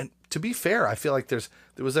 Well, and to be fair, I feel like there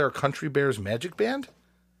was a Country Bears magic band.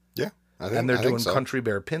 Yeah. And they're doing Country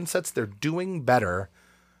Bear pin sets. They're doing better.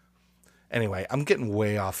 Anyway, I'm getting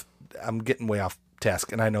way off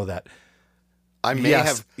task, and I know that.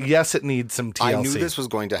 Yes, it needs some TLC. I knew this was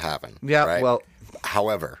going to happen. Yeah, right? well.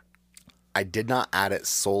 However, I did not add it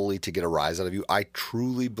solely to get a rise out of you. I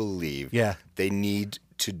truly believe they need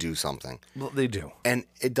to do something. Well, they do. And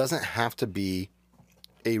it doesn't have to be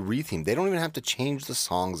a retheme. They don't even have to change the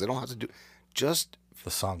songs. They don't have to do just the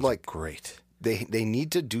songs are great. They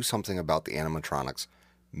need to do something about the animatronics.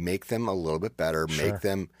 Make them a little bit better.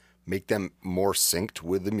 Sure. Make them more synced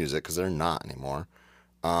with the music because they're not anymore.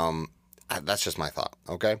 That's just my thought.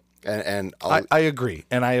 Okay. And I agree.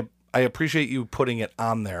 And I appreciate you putting it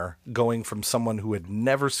on there, going from someone who had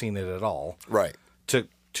never seen it at all, right,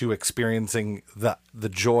 to experiencing the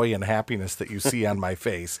joy and happiness that you see on my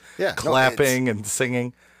face, clapping and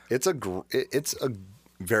singing. It's a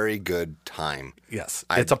very good time. Yes,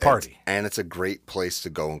 it's a party, and it's a great place to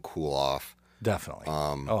go and cool off. Definitely.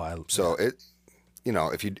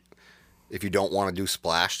 If you don't want to do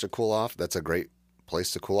Splash to cool off, that's a great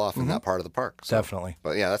place to cool off in that part of the park. So, definitely.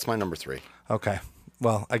 But yeah, that's my number 3. Okay.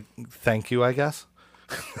 Well, I thank you, I guess,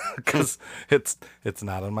 because it's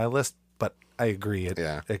not on my list, but I agree.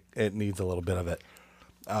 It needs a little bit of it.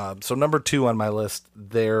 So number 2 on my list,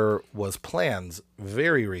 there was plans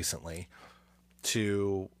very recently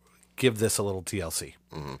to give this a little TLC.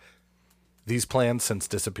 Mm-hmm. These plans since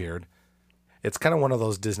disappeared. It's kind of one of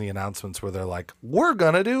those Disney announcements where they're like, we're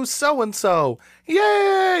going to do so-and-so.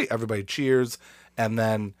 Yay! Everybody cheers. And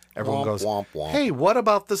then everyone goes, womp, womp. Hey, what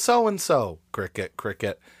about the so-and-so? Cricket,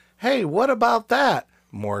 cricket. Hey, what about that?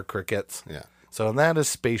 More crickets. Yeah. So that is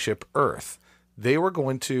Spaceship Earth. They were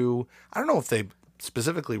going to, I don't know if they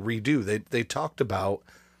specifically redo. They talked about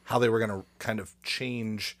how they were going to kind of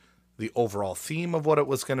change the overall theme of what it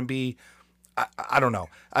was going to be. I don't know.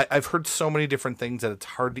 I've heard so many different things that it's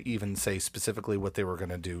hard to even say specifically what they were going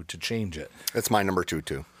to do to change it. It's my number 2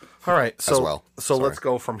 too. All right. So, as well. So let's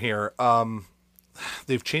go from here.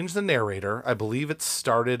 They've changed the narrator. I believe it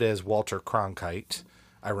started as Walter Cronkite.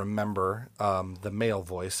 I remember the male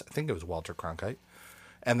voice. I think it was Walter Cronkite.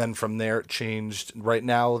 And then from there it changed. Right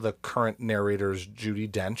now the current narrator is Judi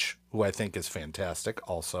Dench, who I think is fantastic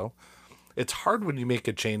also. It's hard when you make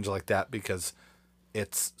a change like that because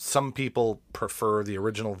some people prefer the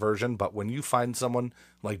original version, but when you find someone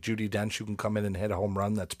like Judi Dench who can come in and hit a home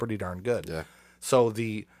run, that's pretty darn good. Yeah. So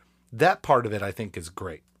that part of it I think is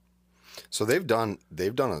great. So they've done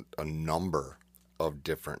a number of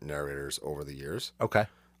different narrators over the years. Okay.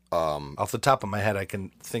 Off the top of my head, I can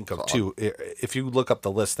think of 2. If you look up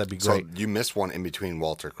the list, that'd be great. So you missed one in between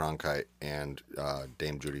Walter Cronkite and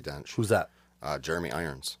Dame Judi Dench. Who's that? Jeremy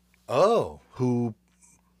Irons. Oh, who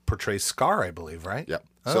portrays Scar, I believe, right? Yep.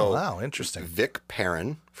 Oh, so, wow, interesting. Vic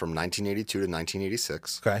Perrin from 1982 to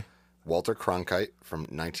 1986. Okay. Walter Cronkite from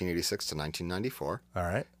 1986 to 1994. All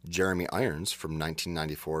right. Jeremy Irons from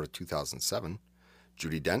 1994 to 2007.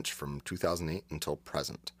 Judi Dench from 2008 until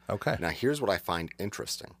present. Okay. Now, here's what I find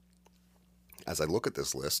interesting. As I look at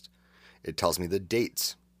this list, it tells me the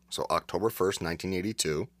dates. So October 1st,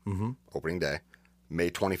 1982, opening day. May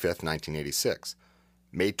 25th, 1986.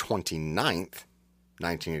 May 29th,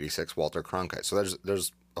 1986, Walter Cronkite. So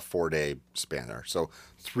there's a 4-day span there. So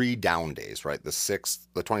 3 down days, right? The 6th,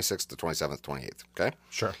 the 26th, the 27th, 28th. Okay?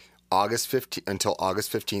 Sure. August 15th until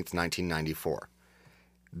August 15th, 1994.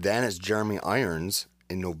 Then it's Jeremy Irons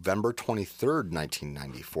in November 23rd,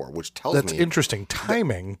 1994, which tells That's me... interesting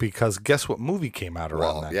timing because guess what movie came out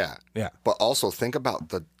around that? Yeah. Yeah. But also think about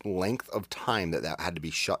the length of time that had to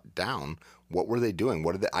be shut down. What were they doing?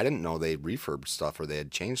 I didn't know they refurbed stuff or they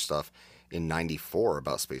had changed stuff in 94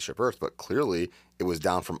 about Spaceship Earth, but clearly it was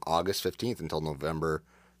down from August 15th until November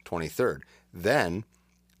 23rd. Then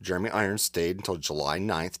Jeremy Irons stayed until July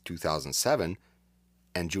 9th, 2007,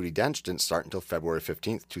 and Judi Dench didn't start until February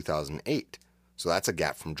 15th, 2008. So that's a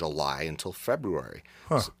gap from July until February.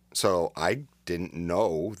 Huh. So I didn't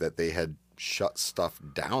know that they had shut stuff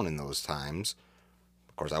down in those times.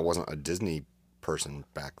 Of course, I wasn't a Disney person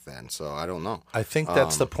back then, so I don't know. I think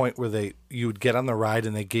that's the point where you would get on the ride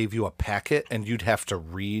and they gave you a packet and you'd have to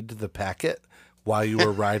read the packet while you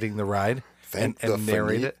were riding the ride and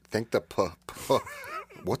narrate it. Think the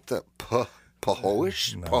what the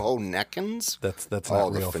Pahoish? No. Pahonekins? That's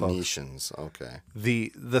not real, the Phoenicians. Folks. Okay.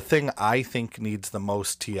 The thing I think needs the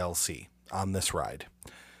most TLC on this ride,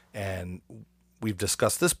 and we've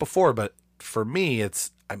discussed this before, but for me,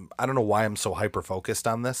 I don't know why I'm so hyper focused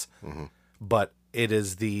on this, but it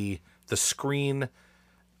is the screen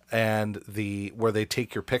and where they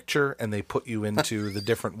take your picture and they put you into the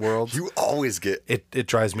different worlds. You always get it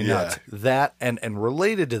drives me nuts. That and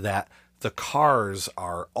related to that, the cars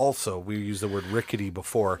are also, we used the word rickety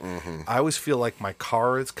before. I always feel like my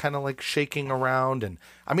car is kind of like shaking around, and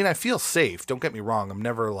I mean I feel safe. Don't get me wrong. I'm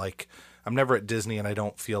never at Disney and I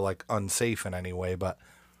don't feel like unsafe in any way, but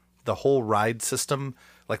the whole ride system,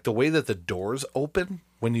 like the way that the doors open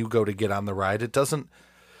when you go to get on the ride, it doesn't.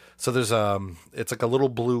 So there's it's like a little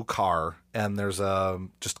blue car, and there's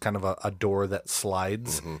just kind of a door that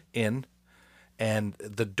slides in, and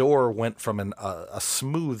the door went from a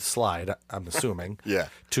smooth slide, I'm assuming,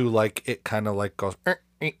 to like it kind of like goes,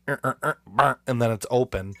 and then it's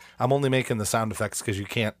open. I'm only making the sound effects because you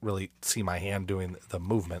can't really see my hand doing the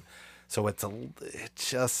movement, so it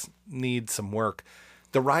just needs some work.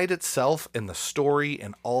 The ride itself and the story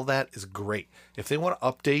and all that is great. If they want to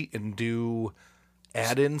update and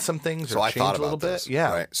add in some things or change a little bit.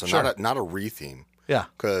 Yeah. Right. So sure. not a retheme. Yeah.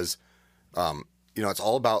 Because, it's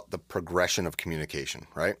all about the progression of communication,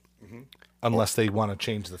 right? Unless they want to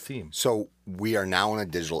change the theme. So we are now in a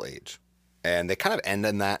digital age. And they kind of end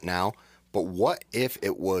in that now. But what if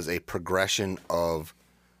it was a progression of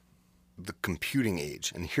the computing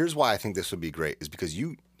age? And here's why I think this would be great is because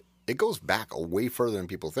it goes back a way further than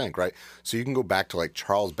people think, right? So you can go back to like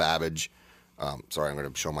Charles Babbage. Sorry, I'm going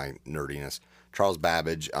to show my nerdiness. Charles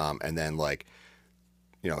Babbage, and then like,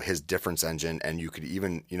 his difference engine. And you could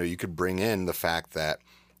even, you could bring in the fact that,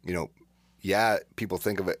 people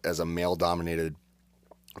think of it as a male dominated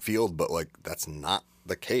field, but like, that's not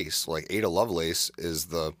the case. Like Ada Lovelace is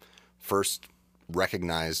the first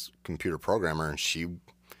recognized computer programmer, and she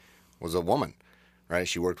was a woman, right?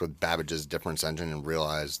 She worked with Babbage's difference engine and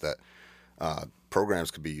realized that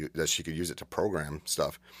programs that she could use it to program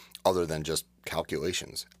stuff other than just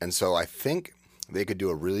calculations. And so I think they could do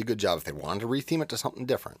a really good job if they wanted to retheme it to something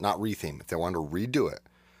different. Not retheme, if they wanted to redo it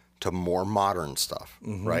to more modern stuff,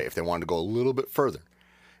 right? If they wanted to go a little bit further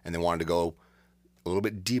and they wanted to go a little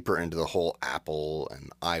bit deeper into the whole Apple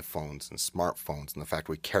and iPhones and smartphones and the fact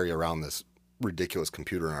we carry around this ridiculous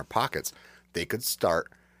computer in our pockets, they could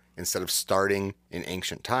start, instead of starting in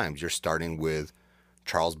ancient times, you're starting with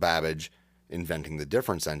Charles Babbage inventing the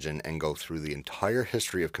difference engine and go through the entire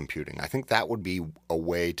history of computing. I think that would be a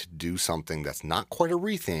way to do something that's not quite a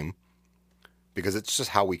retheme, because it's just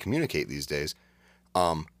how we communicate these days,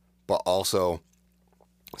 but also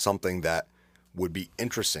something that would be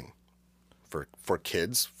interesting for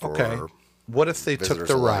kids. Okay. What if they took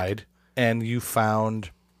the ride and you found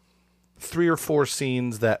 3 or 4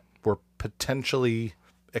 scenes that were potentially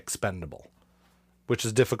expendable, which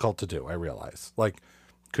is difficult to do, I realize. Like,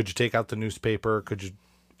 could you take out the newspaper? Could you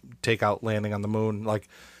take out landing on the moon? Like,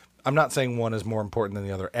 I'm not saying one is more important than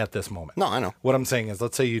the other at this moment. No, I know. What I'm saying is,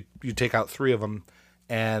 let's say you take out 3 of them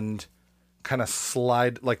and kind of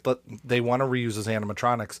slide, like they want to reuse as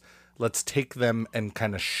animatronics. Let's take them and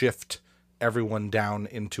kind of shift everyone down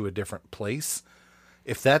into a different place.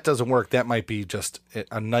 If that doesn't work, that might be just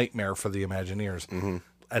a nightmare for the Imagineers.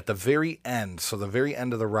 At the very end, so the very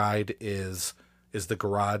end of the ride is the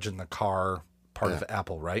garage and the car part of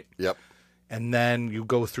Apple, right? Yep. And then you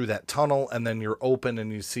go through that tunnel, and then you're open,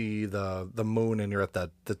 and you see the moon, and you're at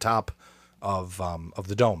the top of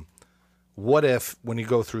the dome. What if when you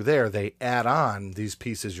go through there, they add on these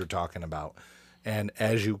pieces you're talking about, and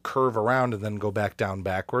as you curve around and then go back down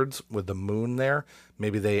backwards with the moon there,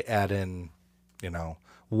 maybe they add in,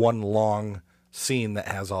 one long scene that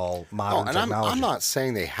has all modern and technology. I'm not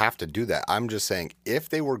saying they have to do that. I'm just saying if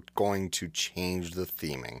they were going to change the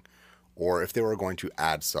theming, or if they were going to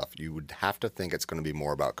add stuff, you would have to think it's going to be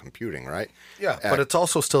more about computing, right? Yeah, but it's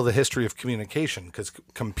also still the history of communication, because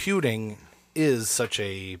computing is such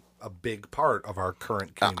a big part of our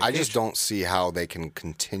current communication. I just don't see how they can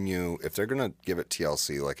continue, if they're going to give it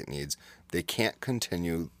TLC like it needs, they can't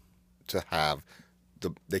continue to have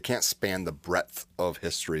they can't span the breadth of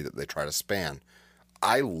history that they try to span.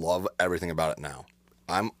 I love everything about it now.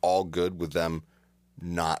 I'm all good with them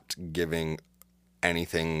not giving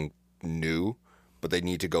anything new, but they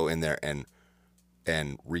need to go in there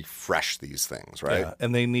and refresh these things, right? Yeah,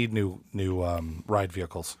 and they need new ride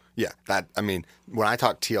vehicles. Yeah, when I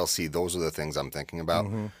talk TLC, those are the things I'm thinking about.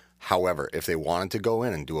 Mm-hmm. However, if they wanted to go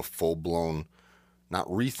in and do a full-blown, not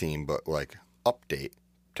retheme, but like update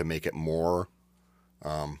to make it more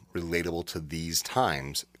relatable to these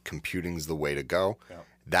times, computing's the way to go. Yeah.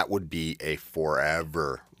 That would be a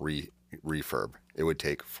forever refurb. It would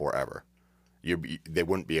take forever. They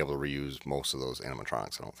wouldn't be able to reuse most of those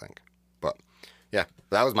animatronics, I don't think. But yeah,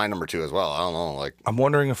 that was my number 2 as well. I don't know. I'm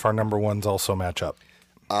wondering if our number 1s also match up.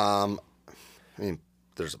 I mean,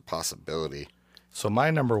 there's a possibility. So my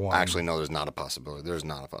number 1. Actually, no, there's not a possibility. There's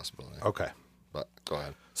not a possibility. Okay. But go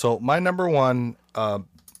ahead. So my number 1.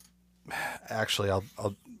 Actually,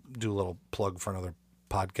 I'll do a little plug for another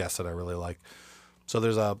podcast that I really like. So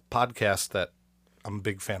there's a podcast that I'm a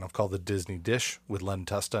big fan of called The Disney Dish with Len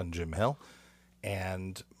Testa and Jim Hill.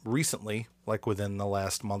 And recently, like within the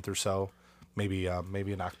last month or so, maybe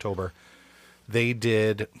in October, they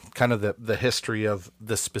did kind of the history of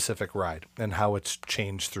this specific ride and how it's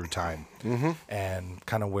changed through time, mm-hmm. and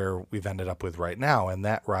kind of where we've ended up with right now. And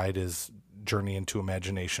that ride is Journey into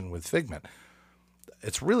Imagination with Figment.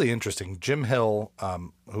 It's really interesting. Jim Hill,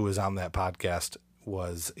 who is on that podcast,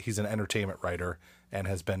 he's an entertainment writer and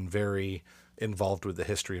has been very involved with the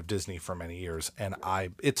history of Disney for many years. And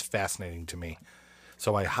it's fascinating to me.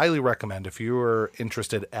 So I highly recommend, if you are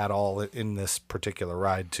interested at all in this particular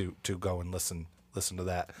ride, to go and listen to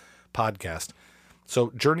that podcast. So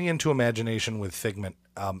Journey into Imagination with Figment.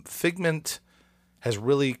 Figment has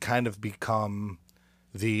really kind of become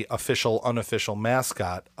the unofficial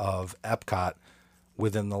mascot of Epcot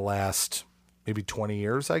within the last maybe 20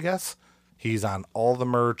 years, I guess. He's on all the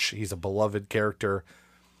merch. He's a beloved character.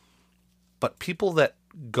 But people that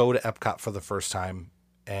go to Epcot for the first time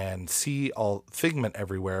and see all Figment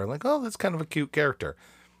everywhere, like, oh, that's kind of a cute character.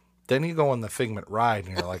 Then you go on the Figment ride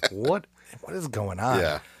and you're like, what is going on?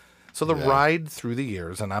 Yeah. So the ride through the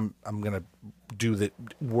years, and I'm going to do the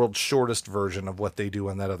world's shortest version of what they do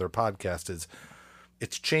on that other podcast, is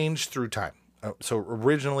it's changed through time. So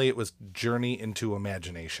originally it was Journey into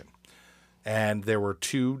Imagination. And there were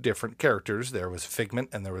 2 different characters. There was Figment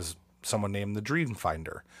and there was someone named the Dream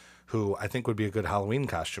Finder, who I think would be a good Halloween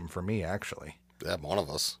costume for me, actually. Yeah, one of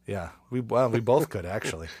us. Yeah, we both could,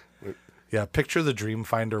 actually. Yeah, picture the Dream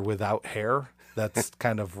Finder without hair. That's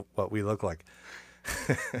kind of what we look like.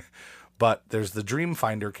 But there's the Dream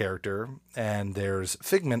Finder character, and there's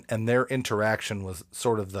Figment, and their interaction was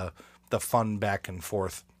sort of the fun back and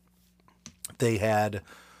forth.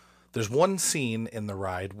 There's one scene in the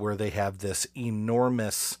ride where they have this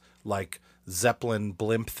enormous, like, Zeppelin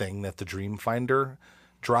blimp thing that the Dream Finder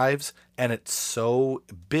drives, and it's so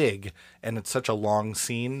big and it's such a long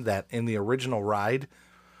scene that in the original ride,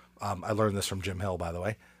 I learned this from Jim Hill, by the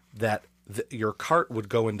way, that your cart would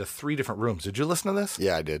go into 3 different rooms. Did you listen to this?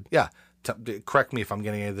 Yeah, I did. Yeah. Correct me if I'm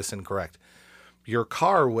getting any of this incorrect. Your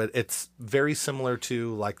car it's very similar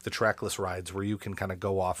to like the trackless rides where you can kind of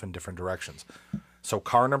go off in different directions. So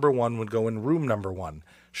car number 1 would go in room number 1.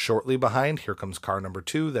 Shortly behind, here comes car number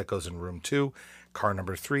 2 that goes in room 2. Car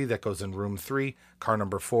number 3 that goes in room 3. Car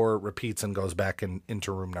number 4 repeats and goes back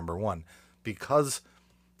into room number 1. Because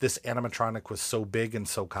this animatronic was so big and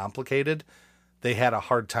so complicated, they had a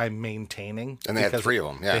hard time maintaining. And they had 3 of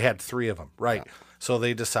them. Yeah. They had 3 of them, right. Yeah. So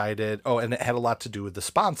they decided, and it had a lot to do with the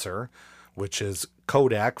sponsor, which is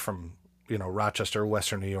Kodak from, Rochester,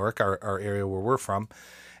 Western New York, our area where we're from.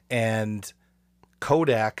 And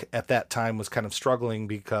Kodak at that time was kind of struggling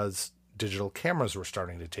because digital cameras were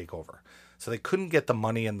starting to take over. So they couldn't get the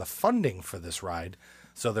money and the funding for this ride.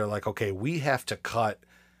 So they're like, okay, we have to cut,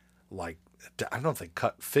 like, I don't think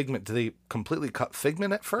cut Figment. Do they completely cut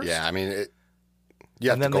Figment at first? Yeah, I mean,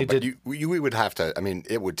 we would have to,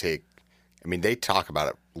 it would take, they talk about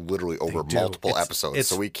it literally over multiple episodes,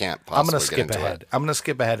 so we can't possibly get into it. I'm going to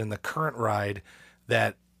skip ahead. In the current ride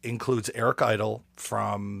that includes Eric Idle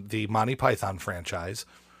from the Monty Python franchise,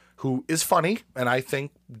 who is funny and I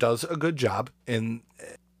think does a good job in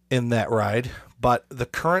in that ride. But the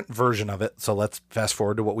current version of it, so let's fast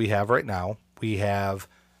forward to what we have right now. We have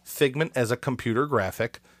Figment as a computer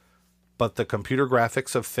graphic, but the computer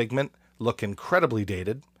graphics of Figment look incredibly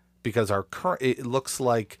dated because it looks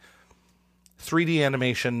like 3D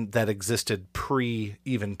animation that existed pre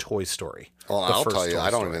even Toy Story. Well, I'll tell you, I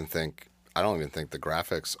don't even think the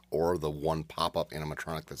graphics or the one pop-up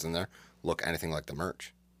animatronic that's in there look anything like the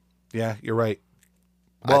merch. Yeah, you're right.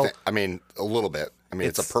 Well, I mean, a little bit. I mean,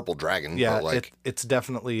 it's a purple dragon. Yeah, but like, it's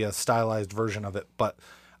definitely a stylized version of it, but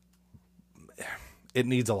it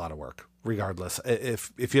needs a lot of work. Regardless,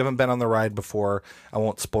 if you haven't been on the ride before, I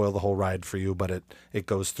won't spoil the whole ride for you, but it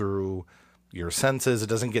goes through your senses. It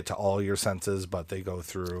doesn't get to all your senses, but they go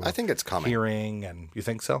through. I think it's coming. Hearing, and you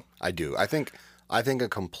think so? I do. I think a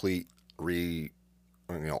complete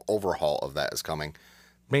overhaul of that is coming.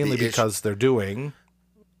 Mainly because they're doing.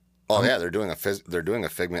 Oh yeah, they're doing a Figment movie.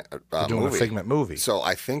 A Figment movie. So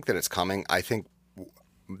I think that it's coming. I think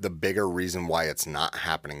the bigger reason why it's not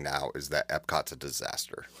happening now is that Epcot's a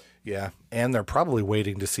disaster. Yeah, and they're probably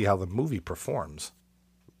waiting to see how the movie performs.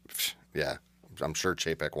 Yeah, I'm sure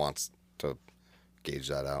Chapek wants to gauge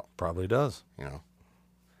that out. Probably does.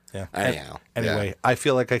 Yeah. Anyway, yeah. I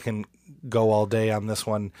feel like I can go all day on this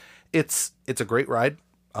one. It's a great ride.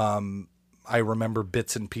 I remember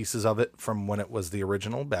bits and pieces of it from when it was the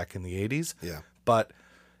original back in the 80s. Yeah. But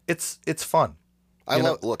it's fun. I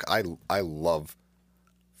love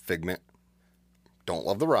Figment. Don't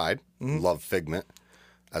love the ride. Mm-hmm. Love Figment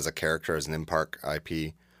as a character, as an in-park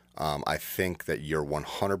IP. I think that you're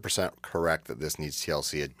 100% correct that this needs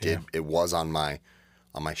TLC. It did. Yeah. It was on my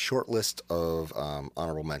short list of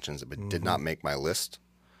honorable mentions, but did not make my list.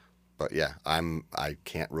 But yeah, I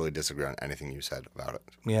can't really disagree on anything you said about it.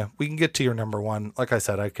 Yeah, we can get to your number one. Like I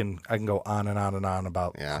said, I can go on and on and on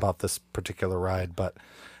about this particular ride, but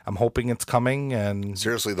I'm hoping it's coming, and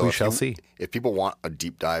seriously though, we shall see. If people want a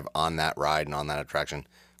deep dive on that ride and on that attraction,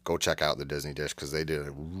 go check out the Disney Dish, because they did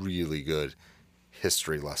a really good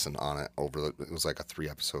history lesson on it it was like a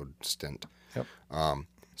 3-episode stint. Yep.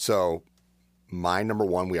 So my number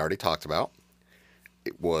one we already talked about.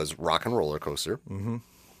 It was Rock and Roller Coaster. Mm-hmm.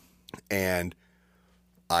 And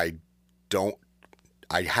I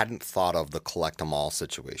hadn't thought of the collect 'em all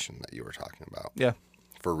situation that you were talking about. Yeah.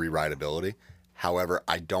 For re-rideability. However,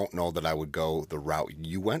 I don't know that I would go the route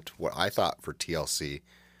you went. What I thought for TLC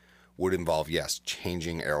would involve, yes,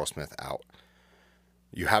 changing Aerosmith out.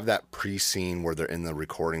 You have that pre-scene where they're in the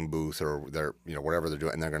recording booth or they're, whatever they're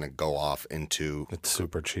doing, and they're going to go off into... It's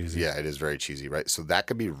super cheesy. Yeah, it is very cheesy, right? So that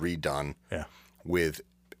could be redone with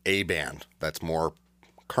a band that's more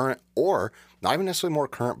current, or not even necessarily more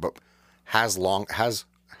current, but has legs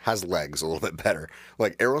a little bit better.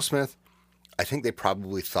 Like Aerosmith, I think they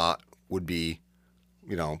probably thought would be,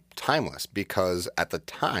 timeless, because at the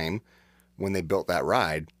time when they built that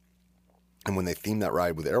ride and when they themed that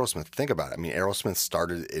ride with Aerosmith, think about it. I mean, Aerosmith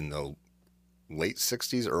started in the late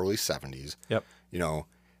 60s, early 70s. Yep.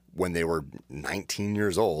 When they were 19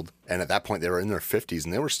 years old, and at that point they were in their 50s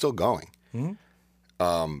and they were still going.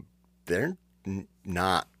 Mm-hmm. They're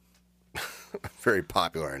not very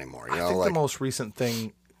popular anymore. I think the most recent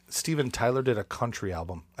thing, Steven Tyler did a country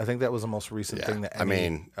album. I think that was the most recent thing that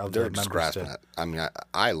they're just grasping it. I mean,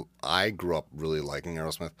 I grew up really liking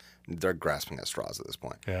Aerosmith. They're grasping at straws at this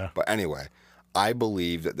point. Yeah. But anyway, I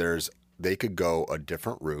believe that they could go a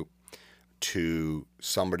different route to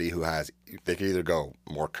somebody they could either go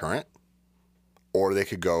more current, or they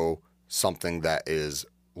could go something that is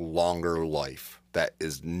longer life, that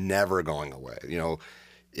is never going away.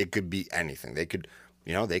 It could be anything. They could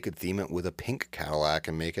theme it with a pink Cadillac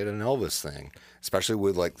and make it an Elvis thing, especially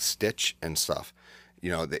with like Stitch and stuff.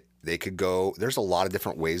 They could go, there's a lot of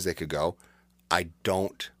different ways they could go.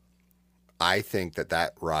 I think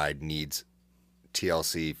that ride needs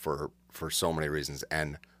TLC for so many reasons.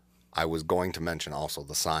 And I was going to mention also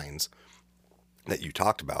the signs that you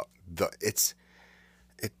talked about.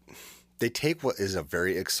 They take what is a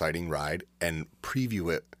very exciting ride and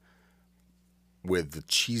preview it with the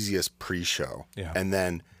cheesiest pre-show. Yeah. And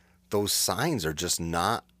then those signs are just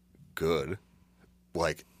not good,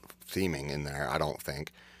 like theming in there, I don't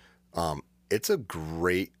think. It's a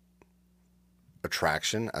great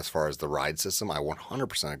attraction as far as the ride system. I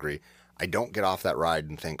 100% agree. I don't get off that ride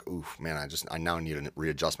and think, oof, man, I now need a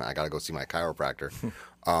readjustment. I got to go see my chiropractor.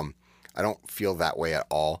 I don't feel that way at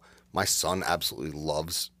all. My son absolutely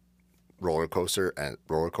loves roller coasters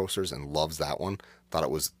and loves that one. Thought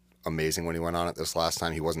it was amazing when he went on it this last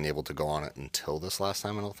time. He wasn't able to go on it until this last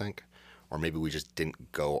time, I don't think. Or maybe we just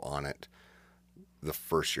didn't go on it the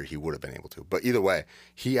first year he would have been able to. But either way,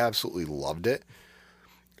 he absolutely loved it.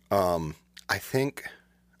 I think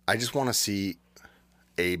I just want to see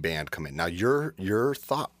a band come in. Now, your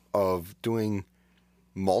thought of doing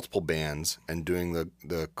multiple bands and doing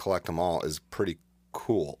the collect them all is pretty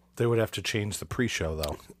cool. They would have to change the pre-show,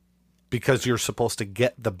 though, because you're supposed to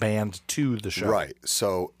get the band to the show. Right.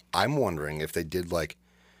 So I'm wondering if they did like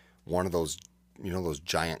one of those, those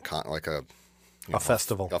giant, like a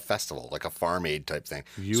festival. A festival, like a Farm Aid type thing.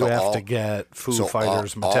 You have to get Foo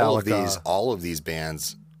Fighters, Metallica. All of these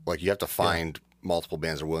bands, like you have to find multiple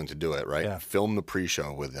bands that are willing to do it, right? Yeah. Film the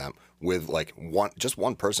pre-show with them, with like just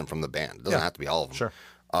one person from the band. It doesn't have to be all of them. Sure.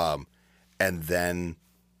 And then,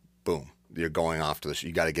 boom, you're going off to the show.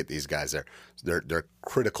 You got to get these guys there. They're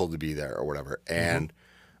critical to be there or whatever. And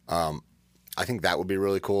I think that would be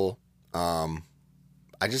really cool.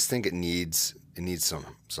 I just think it needs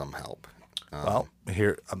some help. Well,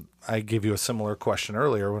 here I gave you a similar question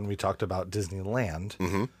earlier when we talked about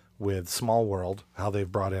Disneyland with Small World, how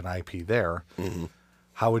they've brought in IP there. Mm-hmm.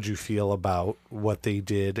 How would you feel about what they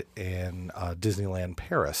did in Disneyland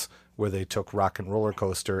Paris, where they took Rock and Roller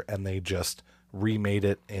Coaster and they just remade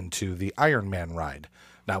it into the Iron Man ride?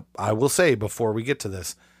 Now, I will say before we get to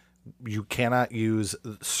this, you cannot use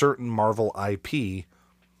certain Marvel IP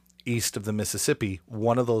east of the Mississippi.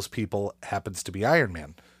 One of those people happens to be Iron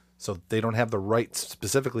Man. So they don't have the rights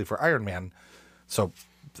specifically for Iron Man. So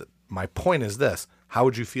my point is this. How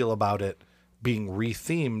would you feel about it being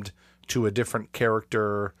rethemed to a different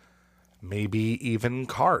character, maybe even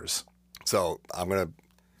Cars? So I'm gonna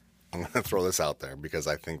throw this out there because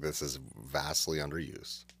I think this is vastly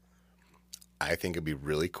underused. I think it'd be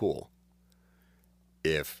really cool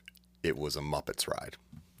if it was a Muppets ride.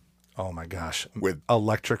 Oh my gosh. With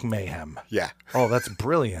Electric Mayhem. Yeah. Oh, that's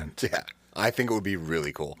brilliant. Yeah. I think it would be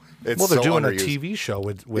really cool. It's well, they're so doing underused. a TV show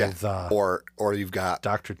with or you've got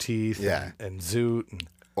Dr. Teeth and Zoot and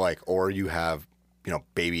or you have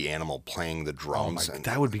Baby Animal playing the drums. Oh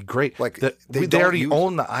that would be great. Like they already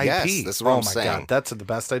own the IP. Yes, that's what I'm saying. God, that's the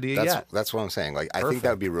best idea yet. That's what I'm saying. Like I think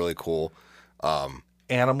that would be really cool.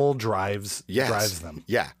 Animal drives them.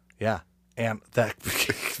 Yeah. Yeah. And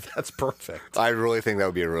that's perfect. I really think that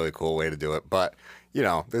would be a really cool way to do it. But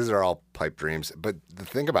these are all pipe dreams. But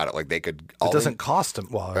think about it, like they could. It doesn't cost them.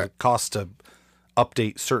 Well, it costs to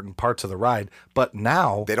update certain parts of the ride, but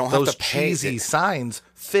now they don't have those to pay cheesy signs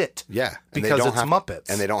fit. Yeah, because it's Muppets,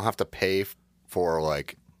 and they don't have to pay for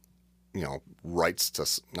not rights to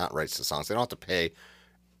songs. They don't have to pay,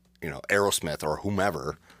 Aerosmith or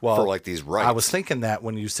whomever for these rights. I was thinking that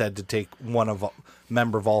when you said to take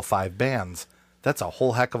member of all 5 bands, that's a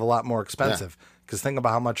whole heck of a lot more expensive. Because think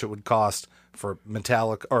about how much it would cost for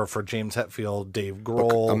Metallica or for James Hetfield, Dave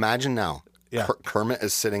Grohl. But imagine now, yeah. Kermit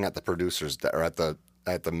is sitting at the producers that are at the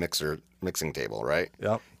mixing table, right?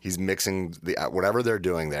 Yep. He's mixing whatever they're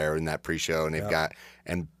doing there in that pre-show, and they've got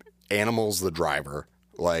Animal's the driver.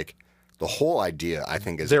 Like the whole idea, I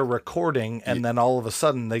think, is they're recording, and then all of a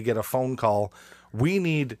sudden they get a phone call.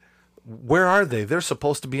 Where are they? They're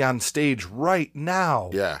supposed to be on stage right now.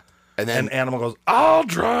 Yeah. And then Animal goes, I'll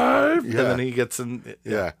drive. Yeah. And then he gets in.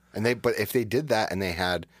 Yeah. But if they did that and they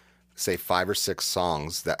had, say, 5 or 6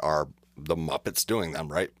 songs that are the Muppets doing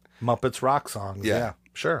them, right? Muppets rock songs. Yeah.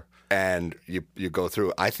 Sure. And you go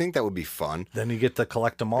through, I think that would be fun. Then you get to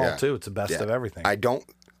collect them all too. It's the best of everything. I don't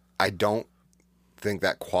think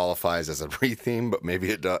that qualifies as a re-theme, but maybe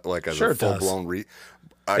it does, as a full-blown re.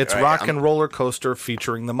 It's Rock and Roller Coaster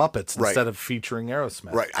featuring the Muppets instead of featuring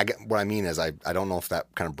Aerosmith. Right. What I mean is I don't know if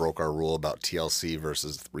that kind of broke our rule about T.L.C.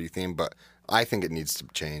 versus re-theme, but I think it needs to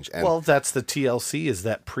change. And well, that's the T.L.C. is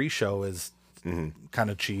that pre-show is kind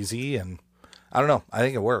of cheesy, and I don't know. I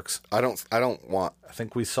think it works. I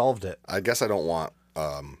think we solved it. I guess I don't want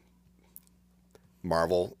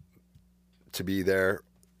Marvel to be there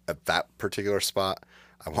at that particular spot.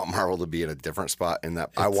 I want Marvel to be in a different spot in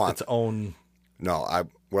that. I want its own. No,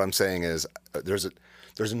 what I'm saying is there's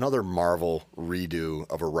another Marvel redo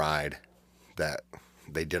of a ride that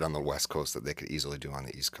they did on the West Coast that they could easily do on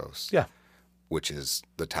the East Coast. Yeah. Which is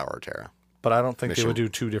the Tower of Terror. But I don't think they would do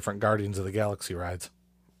 2 different Guardians of the Galaxy rides.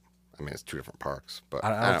 I mean, it's 2 different parks, but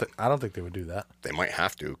I don't think they would do that. They might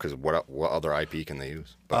have to, because what other IP can they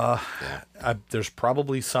use? But, there's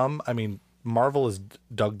probably some. I mean, Marvel is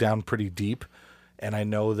dug down pretty deep. And I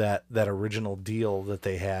know that original deal that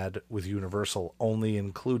they had with Universal only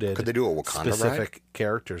included could they do a Wakanda specific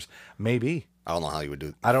characters. Maybe. I don't know how you would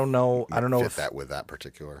do. I don't know if that with that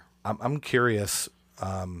particular. I'm curious.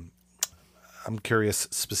 I'm curious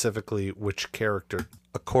specifically which character.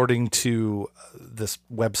 According to this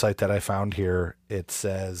website that I found here, it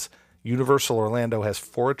says Universal Orlando has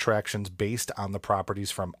 4 attractions based on the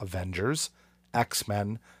properties from Avengers,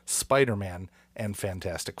 X-Men, Spider-Man, and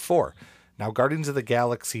Fantastic Four. Now, Guardians of the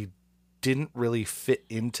Galaxy didn't really fit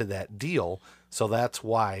into that deal, so that's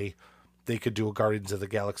why they could do a Guardians of the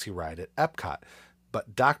Galaxy ride at Epcot.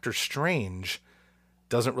 But Doctor Strange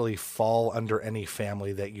doesn't really fall under any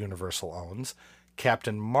family that Universal owns.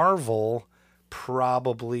 Captain Marvel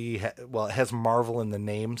probably, it has Marvel in the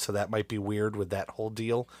name, so that might be weird with that whole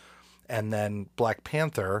deal. And then Black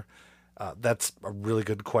Panther, that's a really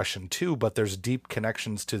good question too, but there's deep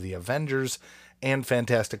connections to the Avengers and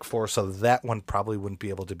Fantastic Four, so that one probably wouldn't be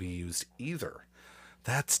able to be used either.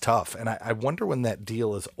 That's tough, and I wonder when that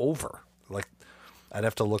deal is over. Like, I'd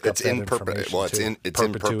have to look up that information. It's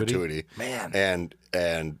in perpetuity, man.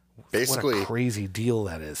 And basically, what a crazy deal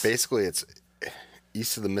that is. Basically, it's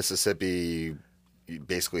east of the Mississippi.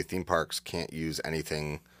 Basically, theme parks can't use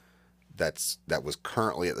anything that was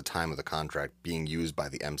currently at the time of the contract being used by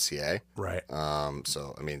the MCA. Right.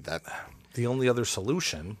 So I mean that the only other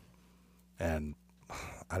solution, and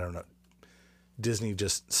I don't know, Disney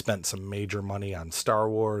just spent some major money on Star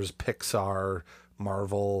Wars, Pixar,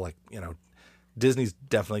 Marvel. Like, Disney's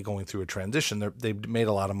definitely going through a transition. They've made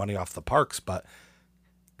a lot of money off the parks, but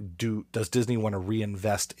does Disney want to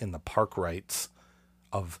reinvest in the park rights?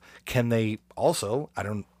 Can they also?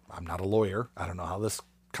 I'm not a lawyer. I don't know how this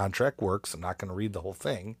contract works. I'm not going to read the whole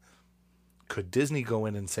thing. Could Disney go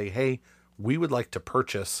in and say, hey, we would like to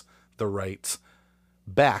purchase the rights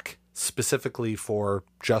back specifically for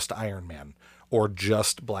just Iron Man or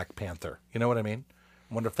just Black Panther? You know what I mean?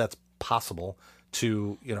 I wonder if that's possible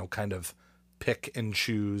to, kind of pick and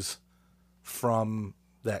choose from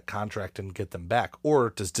that contract and get them back. Or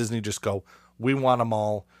does Disney just go, we want them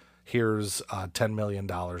all. Here's $10 million.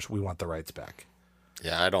 We want the rights back.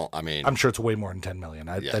 Yeah, I'm sure it's way more than $10 million.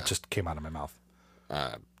 That just came out of my mouth.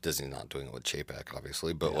 Disney's not doing it with Chapek,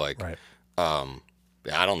 obviously, but right.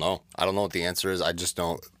 I don't know. I don't know what the answer is. I just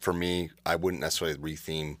don't. For me, I wouldn't necessarily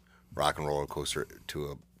retheme Rock and Roller Coaster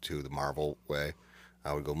to the Marvel way.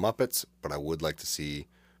 I would go Muppets, but I would like to see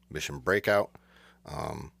Mission Breakout.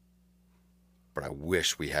 But I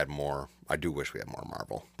wish we had more. I do wish we had more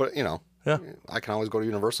Marvel. But I can always go to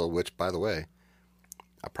Universal, which, by the way,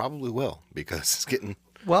 I probably will, because it's getting...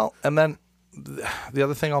 Well, and then the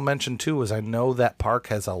other thing I'll mention, too, is I know that park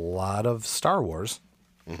has a lot of Star Wars.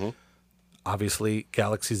 Mm-hmm. Obviously,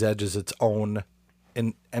 Galaxy's Edge is its own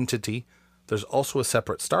entity. There's also a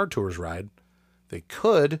separate Star Tours ride. They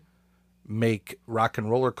could make Rock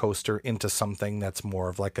and Roller Coaster into something that's more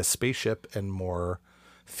of like a spaceship and more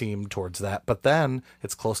themed towards that. But then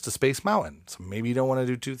it's close to Space Mountain. So maybe you don't want to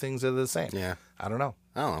do two things that are the same. Yeah. I don't know.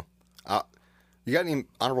 You got any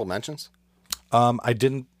honorable mentions? I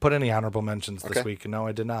didn't put any honorable mentions this week. No,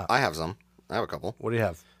 I did not. I have some. I have a couple. What do you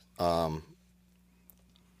have?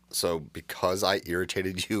 So because I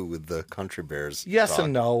irritated you with the Country Bears yes talk,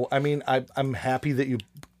 and no. I mean, I'm happy that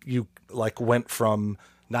you like went from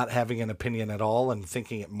not having an opinion at all and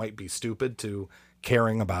thinking it might be stupid to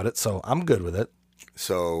caring about it. So I'm good with it.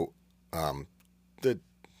 So the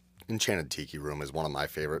Enchanted Tiki Room is one of my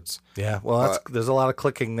favorites. Yeah, well, there's a lot of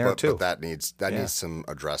clicking there too. But that needs some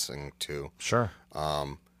addressing too. Sure.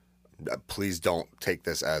 Please don't take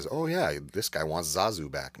this as, oh yeah, this guy wants Zazu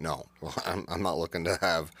back. No, I'm not looking to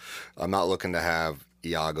have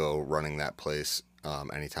Iago running that place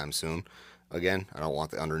anytime soon. Again, I don't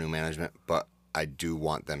want the under new management, but I do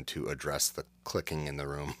want them to address the clicking in the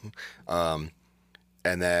room.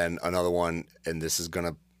 And then another one, and this is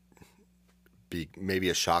gonna be maybe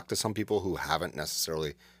a shock to some people who haven't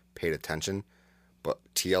necessarily paid attention, but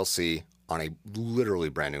TLC on a literally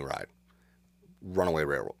brand new ride, Runaway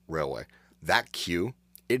Railway. That queue,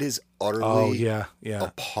 it is utterly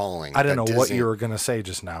appalling. I don't know what you were going to say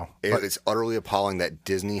just now. It's utterly appalling that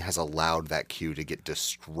Disney has allowed that queue to get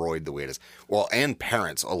destroyed the way it is. Well, and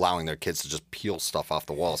parents allowing their kids to just peel stuff off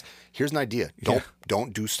the walls. Here's an idea.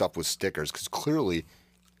 Don't do stuff with stickers, because clearly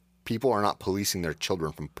people are not policing their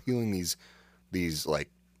children from peeling these like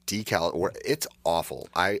decal, or it's awful.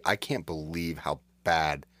 I can't believe how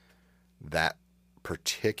bad that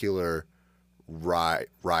particular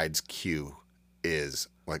ride's queue is.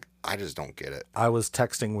 Like, I just don't get it. I was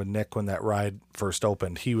texting with Nick when that ride first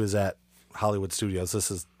opened. He was at Hollywood Studios. This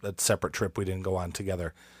is a separate trip we didn't go on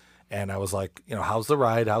together. And I was like, how's the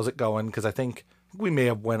ride? How's it going? Because I think we may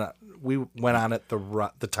have went on it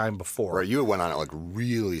the time before. Right, you went on it like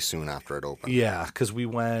really soon after it opened. Yeah, because we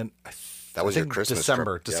went. That was your Christmas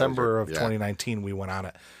December. trip. December of 2019. We went on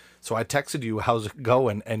it. So I texted you, "How's it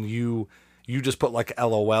going?" And you just put like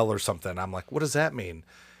LOL or something. I'm like, "What does that mean?"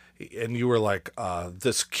 And you were like,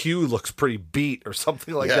 "This queue looks pretty beat," or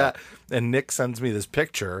something like that. And Nick sends me this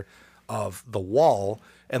picture of the wall,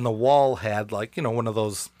 and the wall had like one of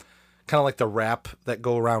those kind of like the wrap that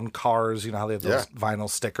go around cars. You know how they have those vinyl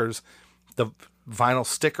stickers. The vinyl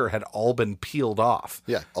sticker had all been peeled off.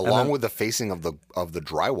 Yeah, along with the facing of the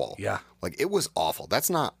drywall. Yeah, like it was awful. That's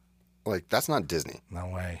not Disney. No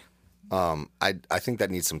way. I think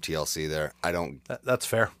that needs some TLC there. I don't. That's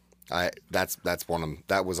fair. That's one of them.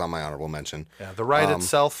 That was on my honorable mention. Yeah, the ride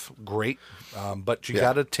itself, great, but you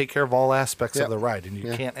got to take care of all aspects of the ride, and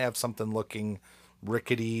you can't have something looking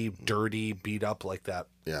rickety, dirty, beat up like that.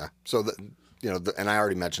 Yeah. So and I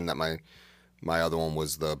already mentioned that my other one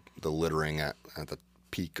was the littering at the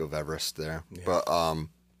peak of Everest there. Yeah.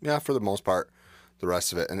 But for the most part, the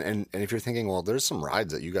rest of it, and if you're thinking, well, there's some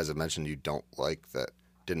rides that you guys have mentioned you don't like that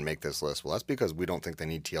didn't make this list. Well, that's because we don't think they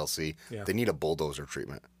need TLC. Yeah. They need a bulldozer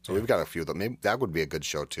treatment. So we've got a few that maybe that would be a good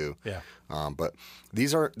show too. Yeah. But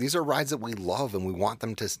these are rides that we love, and we want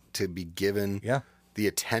them to be given the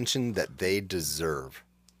attention that they deserve.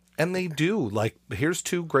 And they do. Like, here's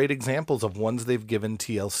two great examples of ones they've given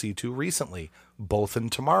TLC to recently, both in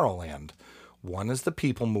Tomorrowland. One is the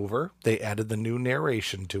People Mover. They added the new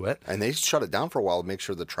narration to it. And they shut it down for a while to make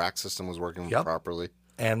sure the track system was working properly.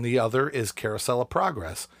 And the other is Carousel of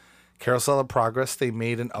Progress. Carousel of Progress, they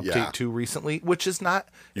made an update to recently, which is not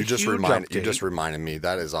you just reminded me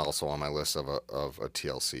that is also on my list of a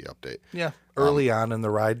TLC update. Yeah, early on in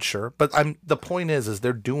the ride, sure. But the point is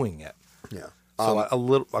they're doing it. Yeah.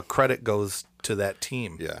 So a credit goes to that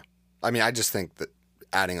team. Yeah. I mean, I just think that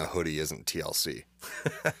adding a hoodie isn't TLC.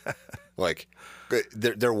 Like,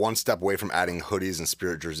 they're one step away from adding hoodies and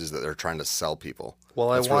spirit jerseys that they're trying to sell people. Well,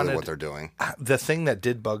 that's really what they're doing. The thing that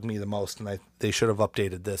did bug me the most, and they should have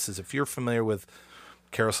updated this, is if you're familiar with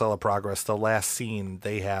Carousel of Progress, the last scene,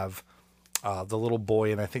 they have the little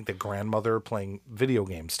boy and I think the grandmother playing video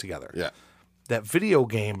games together. Yeah. That video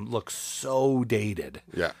game looks so dated.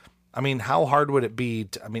 Yeah. I mean, how hard would it be?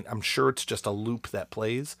 I'm sure it's just a loop that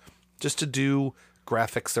plays, just to do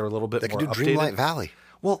graphics that are a little bit more updated. They could do Dreamlight Valley.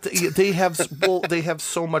 Well, they have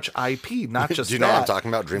so much IP, not just. Do you know what I'm talking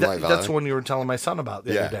about? Dreamlight Valley. That's one you were telling my son about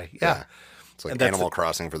the other day. Yeah. It's like Animal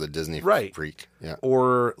Crossing for the Disney freak. Yeah.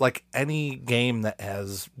 Or like any game that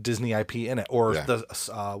has Disney IP in it, or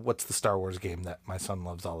what's the Star Wars game that my son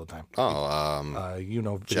loves all the time?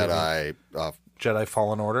 Jedi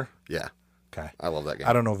Fallen Order. Yeah. Okay. I love that game.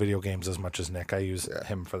 I don't know video games as much as Nick. I use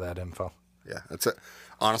him for that info. Yeah. That's it.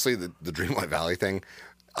 Honestly, the Dreamlight Valley thing,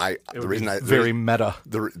 very meta.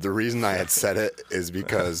 The reason I had said it is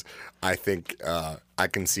because I think I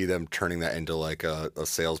can see them turning that into like a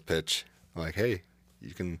sales pitch. Like, hey,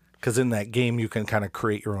 you can. Because in that game, you can kind of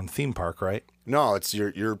create your own theme park, right? No, it's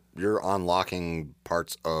you're unlocking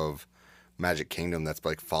parts of Magic Kingdom that's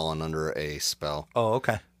like fallen under a spell. Oh,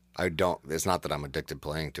 okay. It's not that I'm addicted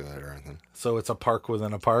playing to it or anything. So it's a park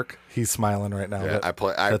within a park. He's smiling right now.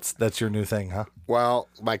 Yeah, that's your new thing, huh? Well,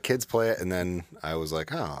 my kids play it, and then I was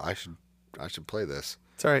like, oh, I should play this.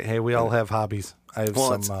 It's all right. Hey, we all have hobbies. I have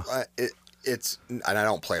some. It's and I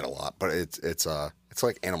don't play it a lot, but it's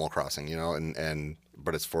like Animal Crossing, you know,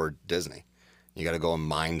 but it's for Disney. You got to go and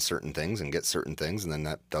mine certain things and get certain things, and then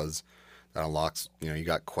that unlocks. You know, you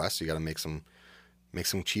got quests. You got to make some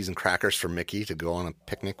cheese and crackers for Mickey to go on a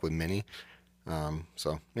picnic with Minnie.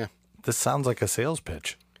 So yeah. This sounds like a sales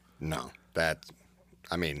pitch. No,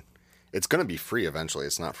 it's going to be free eventually.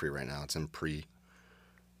 It's not free right now. It's in pre.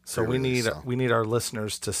 So we need our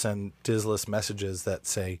listeners to send Dizless messages that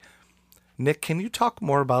say, Nick, can you talk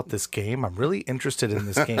more about this game? I'm really interested in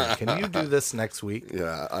this game. Can you do this next week?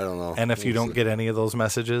 Yeah, I don't know. And if you don't get any of those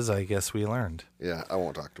messages, I guess we learned. Yeah, I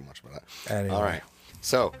won't talk too much about that. Anyway. All right.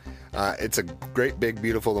 So it's a great, big,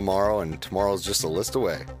 beautiful tomorrow, and tomorrow's just a list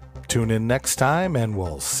away. Tune in next time, and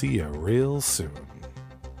we'll see you real soon.